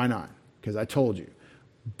 Why not? Because I told you.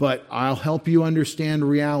 But I'll help you understand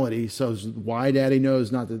reality. So why Daddy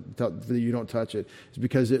knows not that you don't touch it is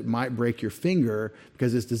because it might break your finger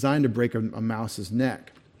because it's designed to break a mouse's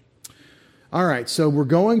neck. All right, so we're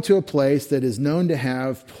going to a place that is known to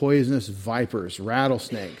have poisonous vipers,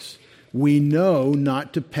 rattlesnakes. We know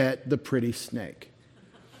not to pet the pretty snake.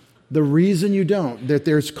 The reason you don't, that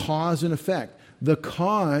there's cause and effect. The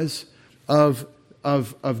cause of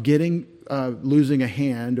getting losing a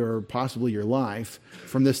hand or possibly your life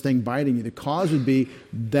from this thing biting you, the cause would be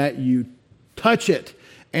that you touch it.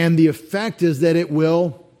 And the effect is that it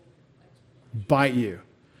will bite you.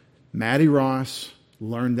 Matty Ross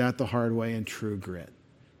learned that the hard way in True Grit.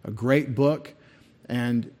 A great book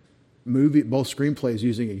and movie, both screenplays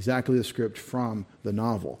using exactly the script from the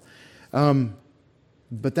novel.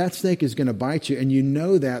 But that snake is going to bite you, and you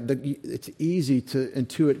know that it's easy to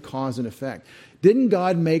intuit cause and effect. Didn't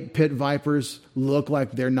God make pit vipers look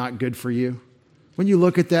like they're not good for you? When you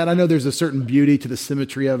look at that, I know there's a certain beauty to the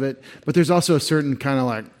symmetry of it, but there's also a certain kind of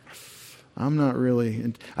like, I'm not really.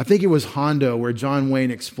 And I think it was Hondo where John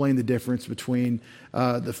Wayne explained the difference between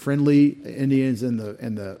the friendly Indians and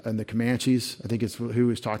the Comanches. I think it's who he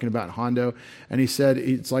was talking about in Hondo, and he said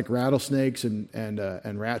it's like rattlesnakes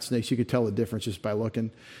and rat snakes. You could tell the difference just by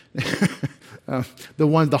looking.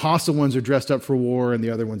 The hostile ones are dressed up for war, and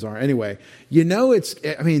the other ones aren't. Anyway,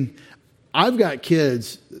 I've got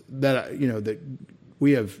kids that that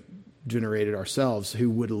we have generated ourselves who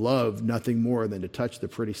would love nothing more than to touch the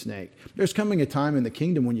pretty snake. There's coming a time in the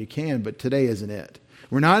kingdom when you can, but today isn't it.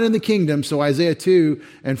 We're not in the kingdom, so Isaiah 2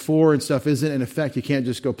 and 4 and stuff isn't in effect. You can't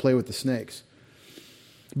just go play with the snakes.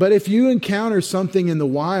 But if you encounter something in the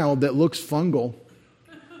wild that looks fungal,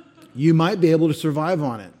 you might be able to survive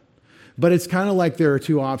on it. But it's kind of like there are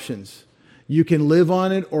two options. You can live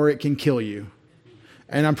on it or it can kill you.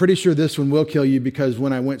 And I'm pretty sure this one will kill you, because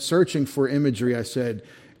when I went searching for imagery, I said,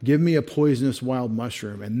 give me a poisonous wild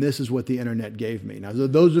mushroom. And this is what the internet gave me. Now,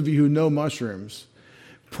 those of you who know mushrooms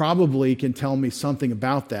probably can tell me something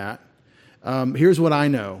about that. Here's what I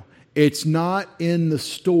know. It's not in the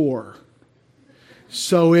store,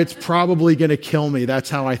 so it's probably going to kill me. That's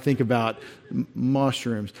how I think about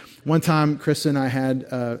mushrooms. One time, Chris and I had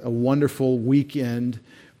a wonderful weekend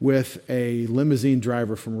with a limousine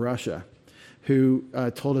driver from Russia who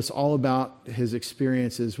told us all about his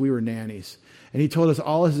experiences. We were nannies. And he told us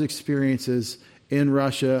all his experiences in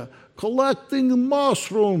Russia collecting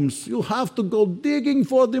mushrooms. You'll have to go digging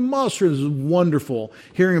for the mushrooms. It was wonderful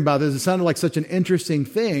hearing about this. It sounded like such an interesting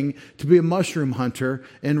thing to be a mushroom hunter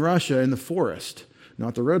in Russia in the forest.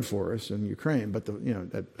 Not the red forest in Ukraine, but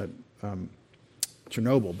at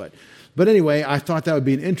Chernobyl. But anyway, I thought that would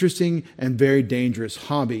be an interesting and very dangerous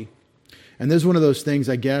hobby. And this is one of those things,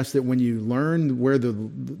 I guess, that when you learn where the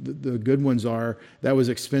good ones are, that was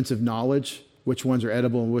expensive knowledge, which ones are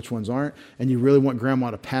edible and which ones aren't. And you really want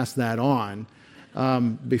grandma to pass that on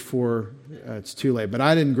before it's too late. But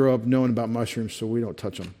I didn't grow up knowing about mushrooms, so we don't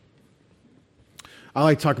touch them. I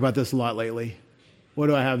like to talk about this a lot lately. What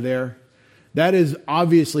do I have there? That is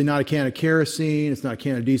obviously not a can of kerosene. It's not a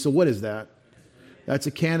can of diesel. What is that? That's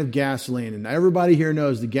a can of gasoline. And everybody here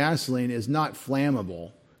knows the gasoline is not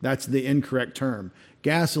flammable. That's the incorrect term.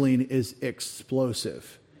 Gasoline is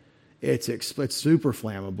explosive. It's super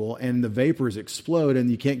flammable, and the vapors explode, and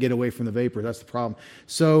you can't get away from the vapor. That's the problem.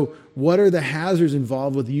 So what are the hazards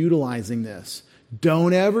involved with utilizing this?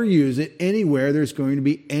 Don't ever use it anywhere there's going to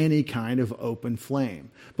be any kind of open flame.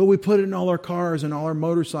 But we put it in all our cars and all our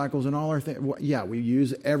motorcycles and all our things. Yeah, we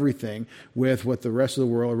use everything with what the rest of the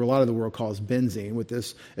world, or a lot of the world, calls benzene, with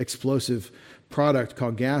this explosive product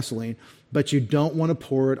called gasoline. But you don't want to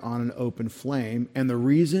pour it on an open flame. And the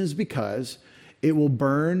reason is because it will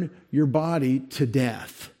burn your body to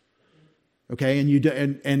death. Okay,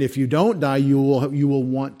 and if you don't die, you will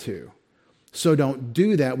want to. So don't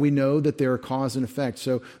do that. We know that there are cause and effect.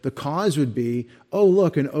 So the cause would be, oh,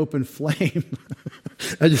 look, an open flame.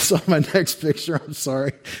 I just saw my next picture. I'm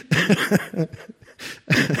sorry.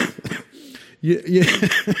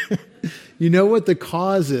 You know what the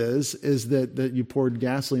cause is that you poured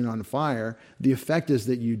gasoline on fire. The effect is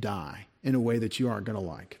that you die in a way that you aren't going to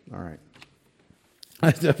like. All right.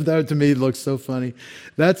 That to me looks so funny.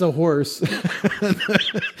 That's a horse.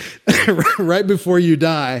 Right before you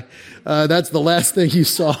die, that's the last thing you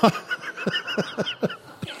saw.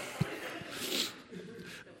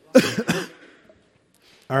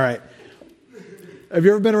 All right. Have you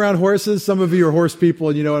ever been around horses? Some of you are horse people,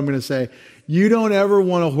 and you know what I'm going to say. You don't ever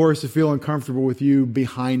want a horse to feel uncomfortable with you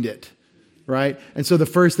behind it. Right? And so the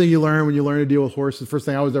first thing you learn when you learn to deal with horses, the first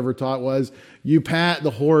thing I was ever taught was you pat the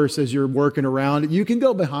horse as you're working around. You can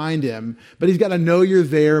go behind him, but he's got to know you're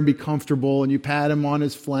there and be comfortable, and you pat him on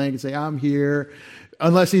his flank and say, I'm here.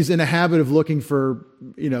 Unless he's in a habit of looking for,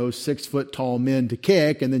 6 foot tall men to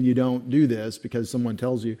kick, and then you don't do this because someone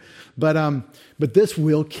tells you. But this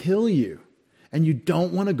will kill you. And you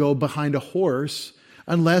don't want to go behind a horse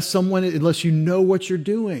unless you know what you're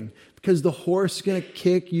doing. Because the horse is going to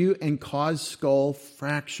kick you and cause skull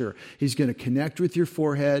fracture. He's going to connect with your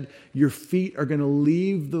forehead. Your feet are going to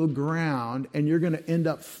leave the ground, and you're going to end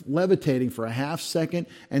up levitating for a half second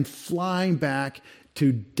and flying back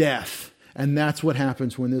to death. And that's what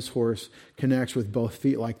happens when this horse connects with both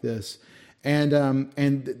feet like this. And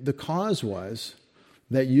the cause was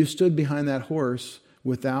that you stood behind that horse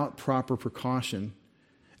without proper precaution.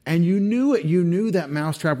 And you knew it. You knew that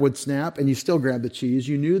mousetrap would snap, and you still grabbed the cheese.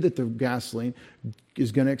 You knew that the gasoline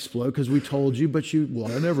is going to explode because we told you, but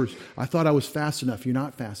I thought I was fast enough. You're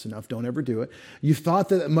not fast enough. Don't ever do it. You thought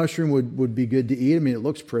that mushroom would be good to eat. I mean, it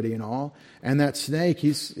looks pretty and all. And that snake,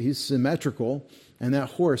 he's symmetrical. And that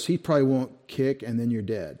horse, he probably won't kick, and then you're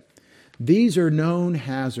dead. These are known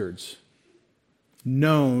hazards.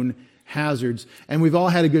 Known hazards. And we've all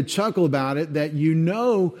had a good chuckle about it, that you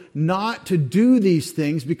know not to do these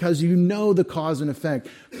things because you know the cause and effect.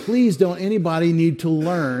 Please don't anybody need to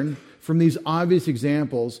learn from these obvious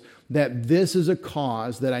examples that this is a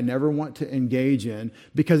cause that I never want to engage in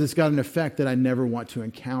because it's got an effect that I never want to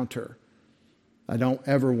encounter. I don't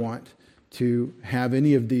ever want to have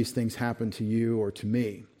any of these things happen to you or to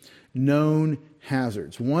me. Known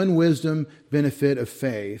hazards. One wisdom benefit of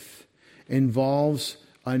faith involves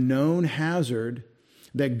a known hazard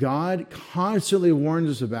that God constantly warns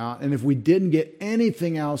us about. And if we didn't get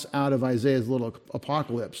anything else out of Isaiah's little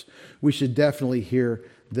apocalypse, we should definitely hear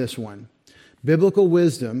this one. Biblical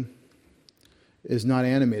wisdom is not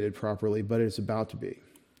animated properly, but it's about to be.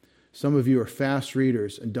 Some of you are fast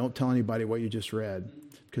readers, and don't tell anybody what you just read,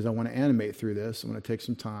 because I want to animate through this. I'm going to take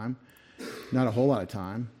some time, not a whole lot of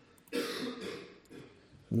time.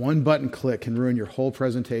 One button click can ruin your whole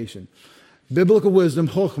presentation. Biblical wisdom,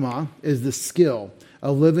 chokhmah, is the skill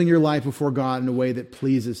of living your life before God in a way that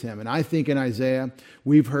pleases Him. And I think in Isaiah,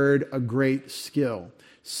 we've heard a great skill,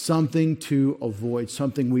 something to avoid,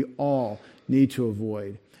 something we all need to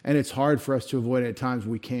avoid. And it's hard for us to avoid it at times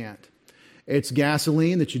we can't. It's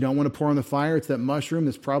gasoline that you don't want to pour on the fire. It's that mushroom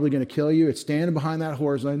that's probably going to kill you. It's standing behind that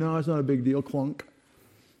horse. I know it's not a big deal, clunk.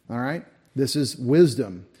 All right? This is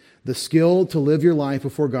wisdom. The skill to live your life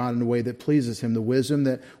before God in a way that pleases Him. The wisdom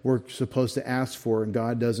that we're supposed to ask for, and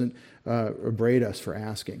God doesn't upbraid us for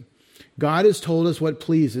asking. God has told us what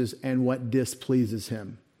pleases and what displeases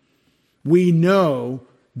Him. We know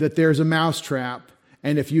that there's a mousetrap,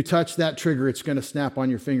 and if you touch that trigger, it's going to snap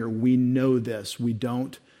on your finger. We know this. We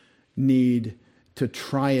don't need to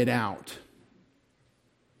try it out.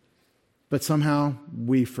 But somehow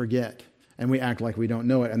we forget, and we act like we don't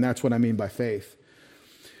know it, and that's what I mean by faith.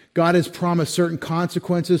 God has promised certain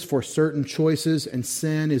consequences for certain choices, and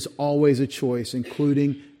sin is always a choice,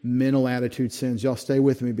 including mental attitude sins. Y'all stay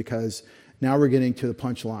with me because now we're getting to the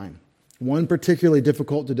punchline. One particularly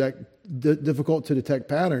difficult to detect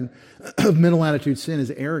pattern of mental attitude sin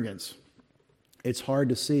is arrogance. It's hard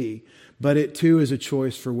to see, but it too is a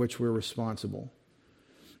choice for which we're responsible.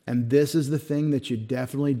 And this is the thing that you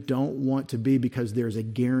definitely don't want to be because there's a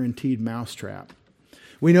guaranteed mousetrap.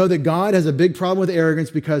 We know that God has a big problem with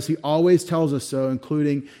arrogance because He always tells us so,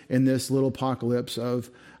 including in this little apocalypse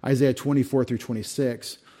of Isaiah 24 through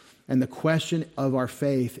 26. And the question of our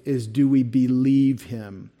faith is, do we believe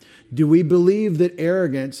Him? Do we believe that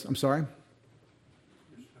arrogance,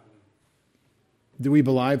 do we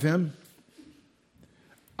believe Him?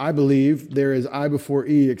 I believe there is I before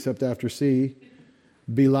E except after C.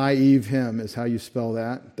 Believe Him is how you spell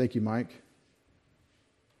that. Thank you, Mike.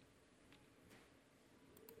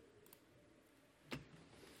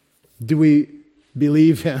 Do we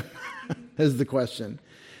believe Him? Is the question.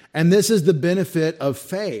 And this is the benefit of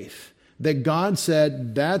faith, that God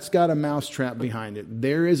said that's got a mousetrap behind it.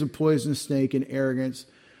 There is a poisonous snake in arrogance.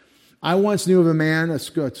 I once knew of a man, a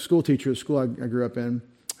school teacher at school I grew up in,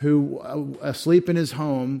 who asleep in his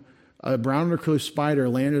home, a brown recluse spider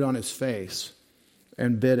landed on his face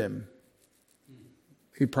and bit him.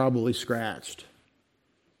 He probably scratched.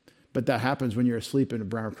 But that happens when you're asleep and a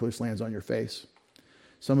brown recluse lands on your face.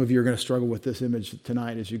 Some of you are going to struggle with this image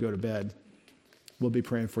tonight as you go to bed. We'll be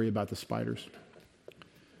praying for you about the spiders.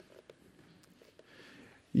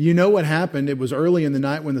 You know what happened? It was early in the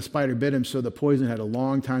night when the spider bit him, so the poison had a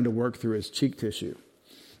long time to work through his cheek tissue.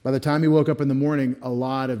 By the time he woke up in the morning, a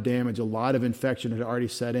lot of damage, a lot of infection had already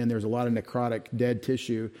set in. There was a lot of necrotic, dead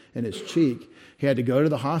tissue in his cheek. He had to go to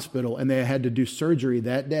the hospital, and they had to do surgery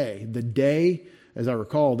that day. The day, as I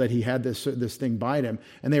recall, that he had this thing bite him,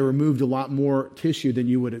 and they removed a lot more tissue than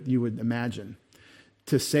you would imagine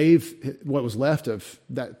to save what was left of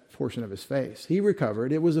that portion of his face. He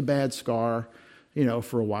recovered. It was a bad scar,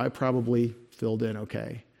 for a while. Probably filled in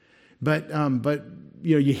okay. But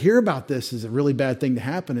you hear about this as a really bad thing to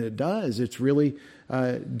happen, and it does. It's really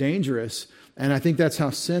dangerous, and I think that's how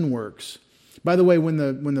sin works. By the way, when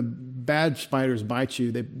the bad spiders bite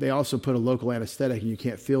you, they also put a local anesthetic, and you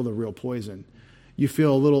can't feel the real poison. You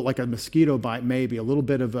feel a little like a mosquito bite, maybe a little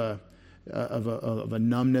bit of a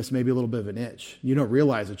numbness, maybe a little bit of an itch. You don't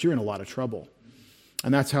realize that you're in a lot of trouble,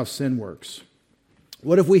 and that's how sin works.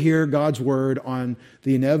 What if we hear God's word on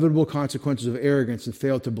the inevitable consequences of arrogance and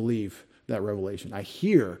fail to believe that revelation? I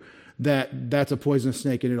hear that that's a poisonous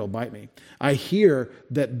snake and it'll bite me. I hear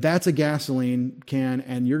that that's a gasoline can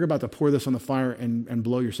and you're about to pour this on the fire and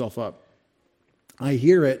blow yourself up. I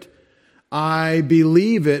hear it. I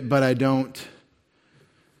believe it, but I don't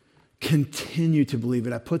continue to believe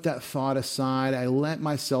it. I put that thought aside. I let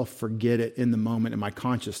myself forget it in the moment in my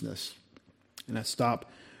consciousness. And I stop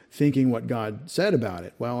thinking what God said about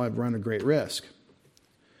it. Well, I've run a great risk.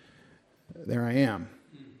 There I am.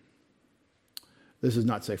 This is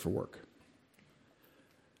not safe for work.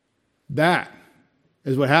 That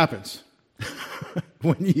is what happens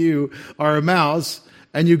when you are a mouse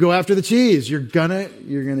and you go after the cheese. You're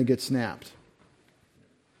gonna get snapped.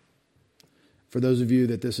 For those of you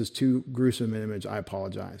that this is too gruesome an image, I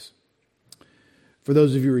apologize. For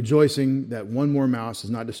those of you rejoicing that one more mouse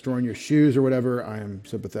is not destroying your shoes or whatever, I am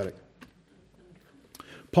sympathetic.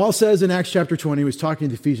 Paul says in Acts chapter 20, he was talking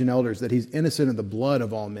to the Ephesian elders, that he's innocent of the blood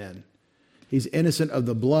of all men. He's innocent of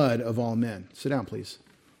the blood of all men. Sit down, please.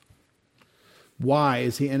 Why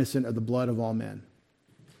is he innocent of the blood of all men?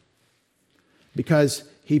 Because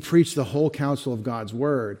he preached the whole counsel of God's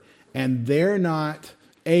word, and they're not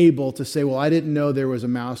able to say, well, I didn't know there was a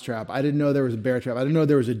mousetrap. I didn't know there was a bear trap. I didn't know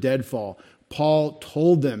there was a deadfall. Paul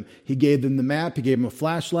told them. He gave them the map. He gave them a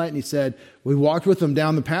flashlight, and he said, we walked with them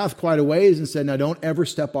down the path quite a ways and said, now don't ever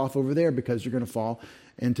step off over there because you're going to fall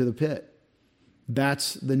into the pit.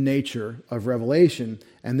 That's the nature of revelation,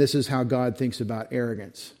 and this is how God thinks about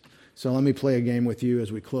arrogance. So let me play a game with you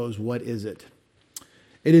as we close. What is it?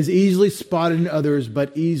 It is easily spotted in others,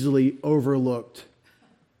 but easily overlooked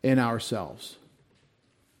in ourselves.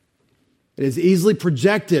 It is easily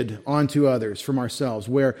projected onto others from ourselves,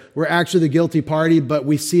 where we're actually the guilty party, but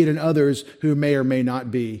we see it in others who may or may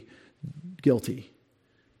not be guilty.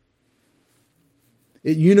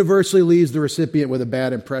 It universally leaves the recipient with a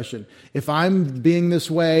bad impression. If I'm being this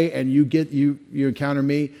way and you encounter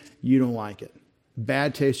me, you don't like it.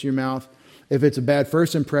 Bad taste in your mouth. If it's a bad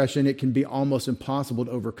first impression, it can be almost impossible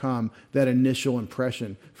to overcome that initial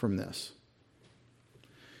impression from this.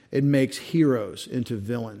 It makes heroes into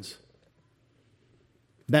villains.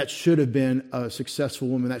 That should have been a successful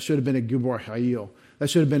woman. That should have been a Gibor Hayil. That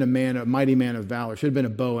should have been a mighty man of valor. Should have been a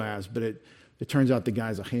Boaz, but it turns out the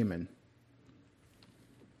guy's a Haman.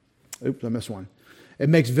 Oops, I missed one. It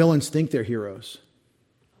makes villains think they're heroes.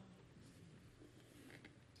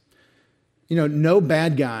 You know, no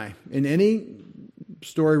bad guy in any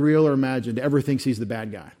story, real or imagined, ever thinks he's the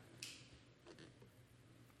bad guy.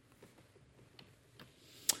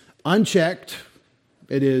 Unchecked,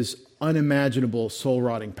 it is unimaginable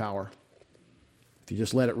soul-rotting power. If you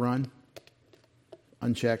just let it run,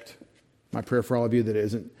 unchecked. My prayer for all of you that it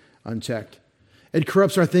isn't unchecked. It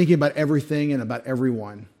corrupts our thinking about everything and about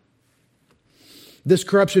everyone. This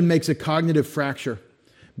corruption makes a cognitive fracture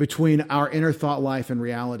between our inner thought life and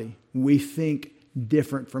reality. We think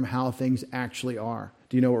different from how things actually are.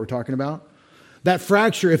 Do you know what we're talking about? That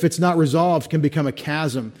fracture, if it's not resolved, can become a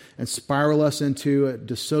chasm and spiral us into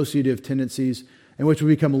dissociative tendencies in which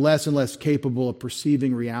we become less and less capable of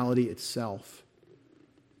perceiving reality itself.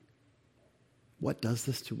 What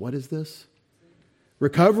is this?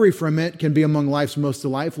 Recovery from it can be among life's most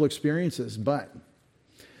delightful experiences, but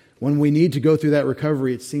when we need to go through that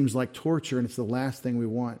recovery, it seems like torture, and it's the last thing we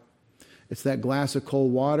want. It's that glass of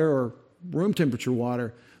cold water or room temperature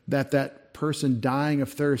water that person dying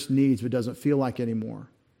of thirst needs but doesn't feel like anymore.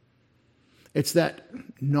 It's that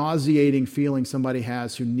nauseating feeling somebody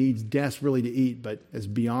has who needs desperately to eat but is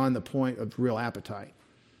beyond the point of real appetite.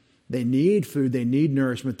 They need food, they need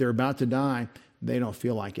nourishment, they're about to die, they don't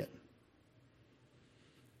feel like it.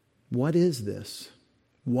 What is this?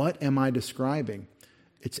 What am I describing?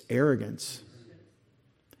 It's arrogance.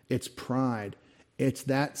 It's pride. It's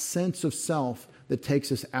that sense of self that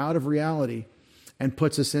takes us out of reality and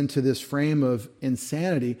puts us into this frame of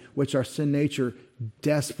insanity, which our sin nature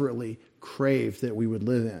desperately craved that we would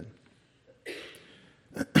live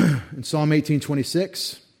in. In Psalm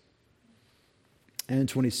 18:26 and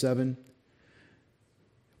 27,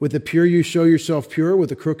 with the pure you show yourself pure, with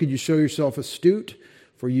the crooked you show yourself astute,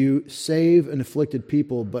 for you save an afflicted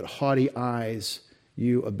people, but haughty eyes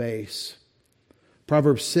you abase.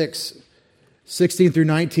 Proverbs 6:16 through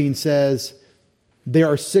 19 says, there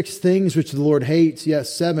are 6 things which the Lord hates,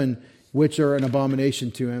 yes, 7 which are an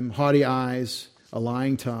abomination to him: haughty eyes, a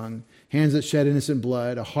lying tongue, hands that shed innocent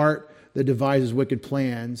blood, a heart that devises wicked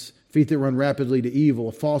plans, feet that run rapidly to evil,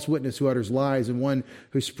 a false witness who utters lies, and one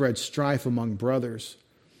who spreads strife among brothers.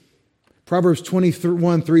 Proverbs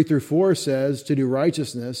 21:3-4 says, to do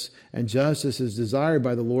righteousness and justice is desired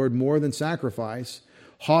by the Lord more than sacrifice,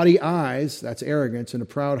 Haughty eyes, that's arrogance, and a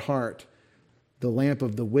proud heart, the lamp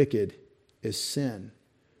of the wicked is sin.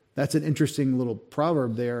 That's an interesting little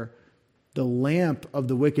proverb there. The lamp of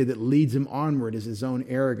the wicked that leads him onward is his own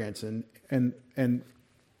arrogance and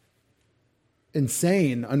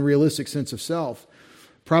insane, unrealistic sense of self.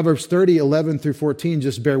 Proverbs 30:11-14,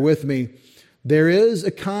 just bear with me. There is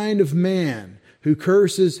a kind of man who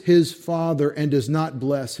curses his father and does not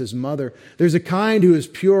bless his mother. There's a kind who is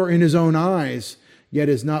pure in his own eyes, yet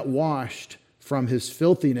is not washed from his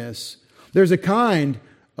filthiness. There's a kind,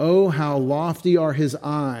 oh, how lofty are his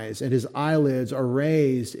eyes, and his eyelids are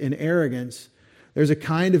raised in arrogance. There's a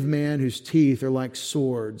kind of man whose teeth are like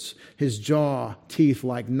swords, his jaw teeth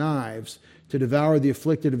like knives, to devour the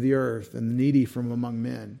afflicted of the earth and the needy from among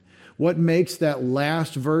men. What makes that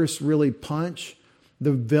last verse really punch?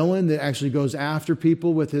 The villain that actually goes after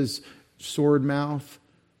people with his sword mouth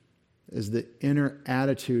is the inner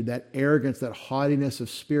attitude, that arrogance, that haughtiness of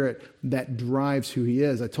spirit that drives who he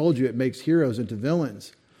is. I told you it makes heroes into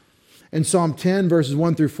villains. In Psalm 10, verses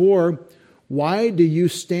 1-4, why do you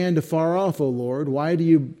stand afar off, O Lord? Why do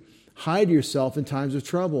you hide yourself in times of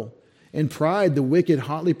trouble? In pride, the wicked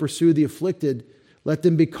hotly pursue the afflicted. Let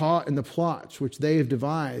them be caught in the plots which they have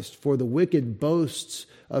devised. For the wicked boasts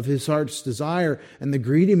of his heart's desire, and the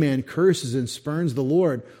greedy man curses and spurns the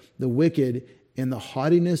Lord. The wicked, in the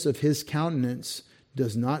haughtiness of his countenance,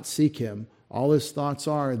 does not seek him. All his thoughts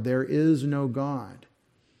are, there is no God.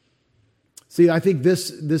 See, I think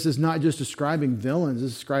this is not just describing villains,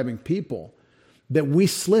 it's describing people. That we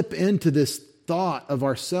slip into this thought of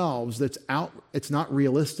ourselves it's not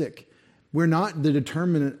realistic. We're not the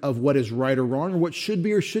determinant of what is right or wrong or what should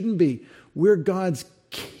be or shouldn't be. We're God's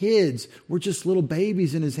kids. We're just little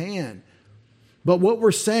babies in his hand. But what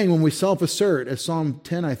we're saying when we self-assert, as Psalm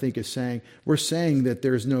 10, I think, is saying, we're saying that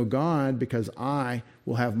there's no God because I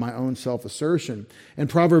will have my own self-assertion. And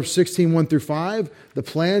Proverbs 16:1-5, the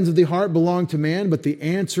plans of the heart belong to man, but the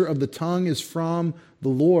answer of the tongue is from the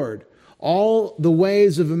Lord. All the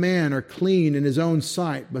ways of a man are clean in his own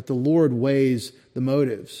sight, but the Lord weighs the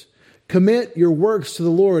motives. Commit your works to the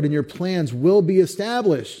Lord, and your plans will be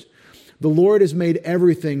established. The Lord has made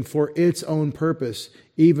everything for its own purpose,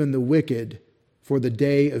 even the wicked for the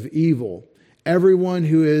day of evil. Everyone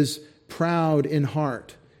who is proud in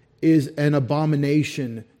heart is an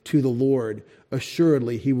abomination to the Lord.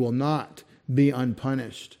 Assuredly, he will not be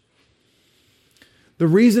unpunished. The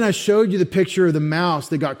reason I showed you the picture of the mouse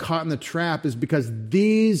that got caught in the trap is because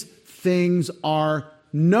these things are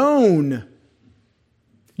known.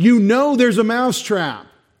 You know there's a mouse trap.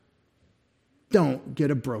 Don't get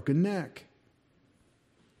a broken neck.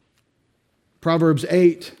 Proverbs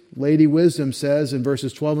 8, Lady Wisdom says in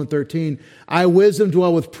verses 12 and 13, I, wisdom,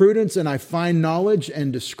 dwell with prudence, and I find knowledge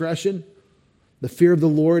and discretion. The fear of the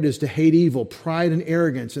Lord is to hate evil, pride and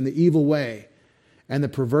arrogance, and the evil way, and the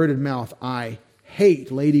perverted mouth I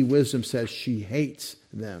hate. Lady Wisdom says she hates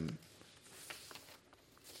them.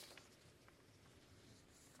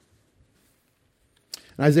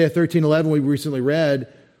 In Isaiah 13:11, we recently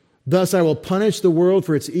read, thus I will punish the world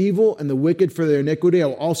for its evil and the wicked for their iniquity. I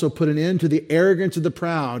will also put an end to the arrogance of the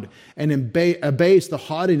proud and abase the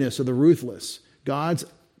haughtiness of the ruthless. God's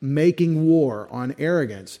making war on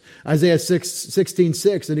arrogance. Isaiah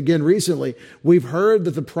 16:6, and again recently, we've heard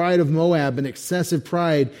that the pride of Moab and excessive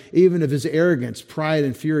pride, even of his arrogance, pride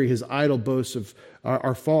and fury, his idle boasts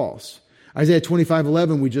are false. Isaiah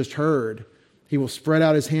 25:11, we just heard. He will spread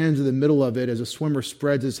out his hands in the middle of it as a swimmer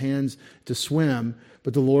spreads his hands to swim,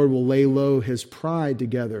 but the Lord will lay low his pride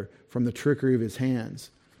together from the trickery of his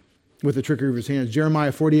hands, with the trickery of his hands.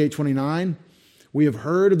 Jeremiah 48:29, we have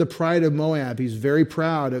heard of the pride of Moab. He's very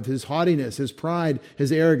proud of his haughtiness, his pride,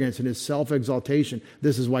 his arrogance, and his self-exaltation.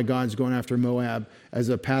 This is why God's going after Moab as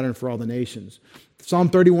a pattern for all the nations. Psalm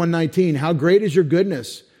 31:19, how great is your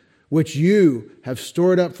goodness, which you have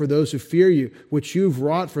stored up for those who fear you, which you've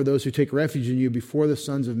wrought for those who take refuge in you before the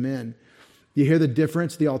sons of men. You hear the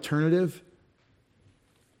difference, the alternative?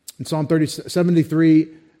 In Psalm 73,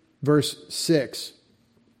 verse 6,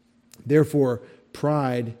 therefore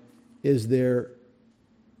pride is their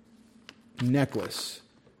necklace.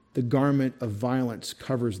 The garment of violence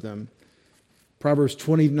covers them. Proverbs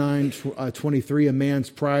 29:23, a man's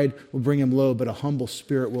pride will bring him low, but a humble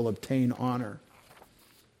spirit will obtain honor.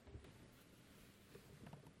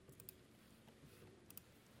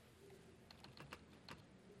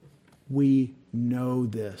 We know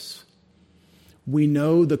this. We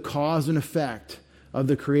know the cause and effect of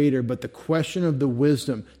the Creator, but the question of the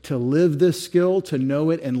wisdom to live this skill, to know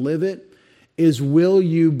it and live it, is will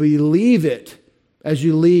you believe it as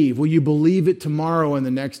you leave? Will you believe it tomorrow and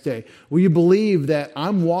the next day? Will you believe that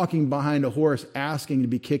I'm walking behind a horse asking to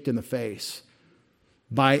be kicked in the face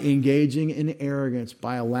by engaging in arrogance,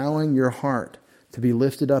 by allowing your heart to be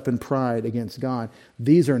lifted up in pride against God?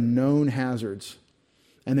 These are known hazards,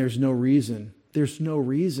 and there's no reason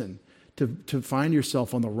to find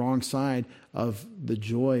yourself on the wrong side of the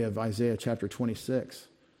joy of Isaiah chapter 26.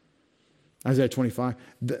 Isaiah 25.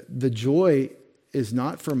 The joy is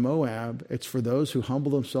not for Moab, it's for those who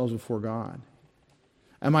humble themselves before God.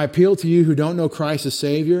 And my appeal to you who don't know Christ as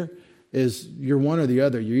Savior is you're one or the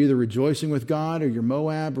other. You're either rejoicing with God or you're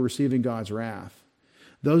Moab or receiving God's wrath.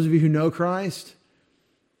 Those of you who know Christ,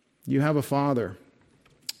 you have a Father.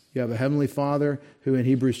 You have a Heavenly Father who in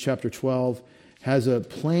Hebrews chapter 12 has a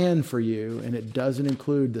plan for you, and it doesn't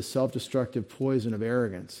include the self-destructive poison of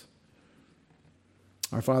arrogance.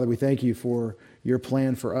 Our Father, we thank you for your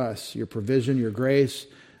plan for us, your provision, your grace,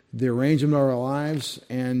 the arrangement of our lives,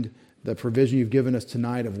 and the provision you've given us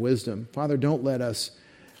tonight of wisdom. Father, don't let us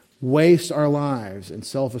waste our lives in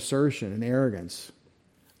self-assertion and arrogance.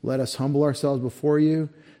 Let us humble ourselves before you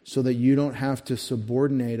so that you don't have to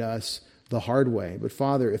subordinate us the hard way. But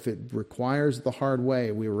Father, if it requires the hard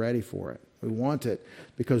way, we're ready for it. We want it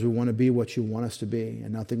because we want to be what you want us to be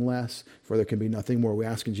and nothing less, for there can be nothing more. We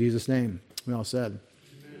ask in Jesus' name. We all said,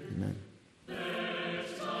 Amen. Amen.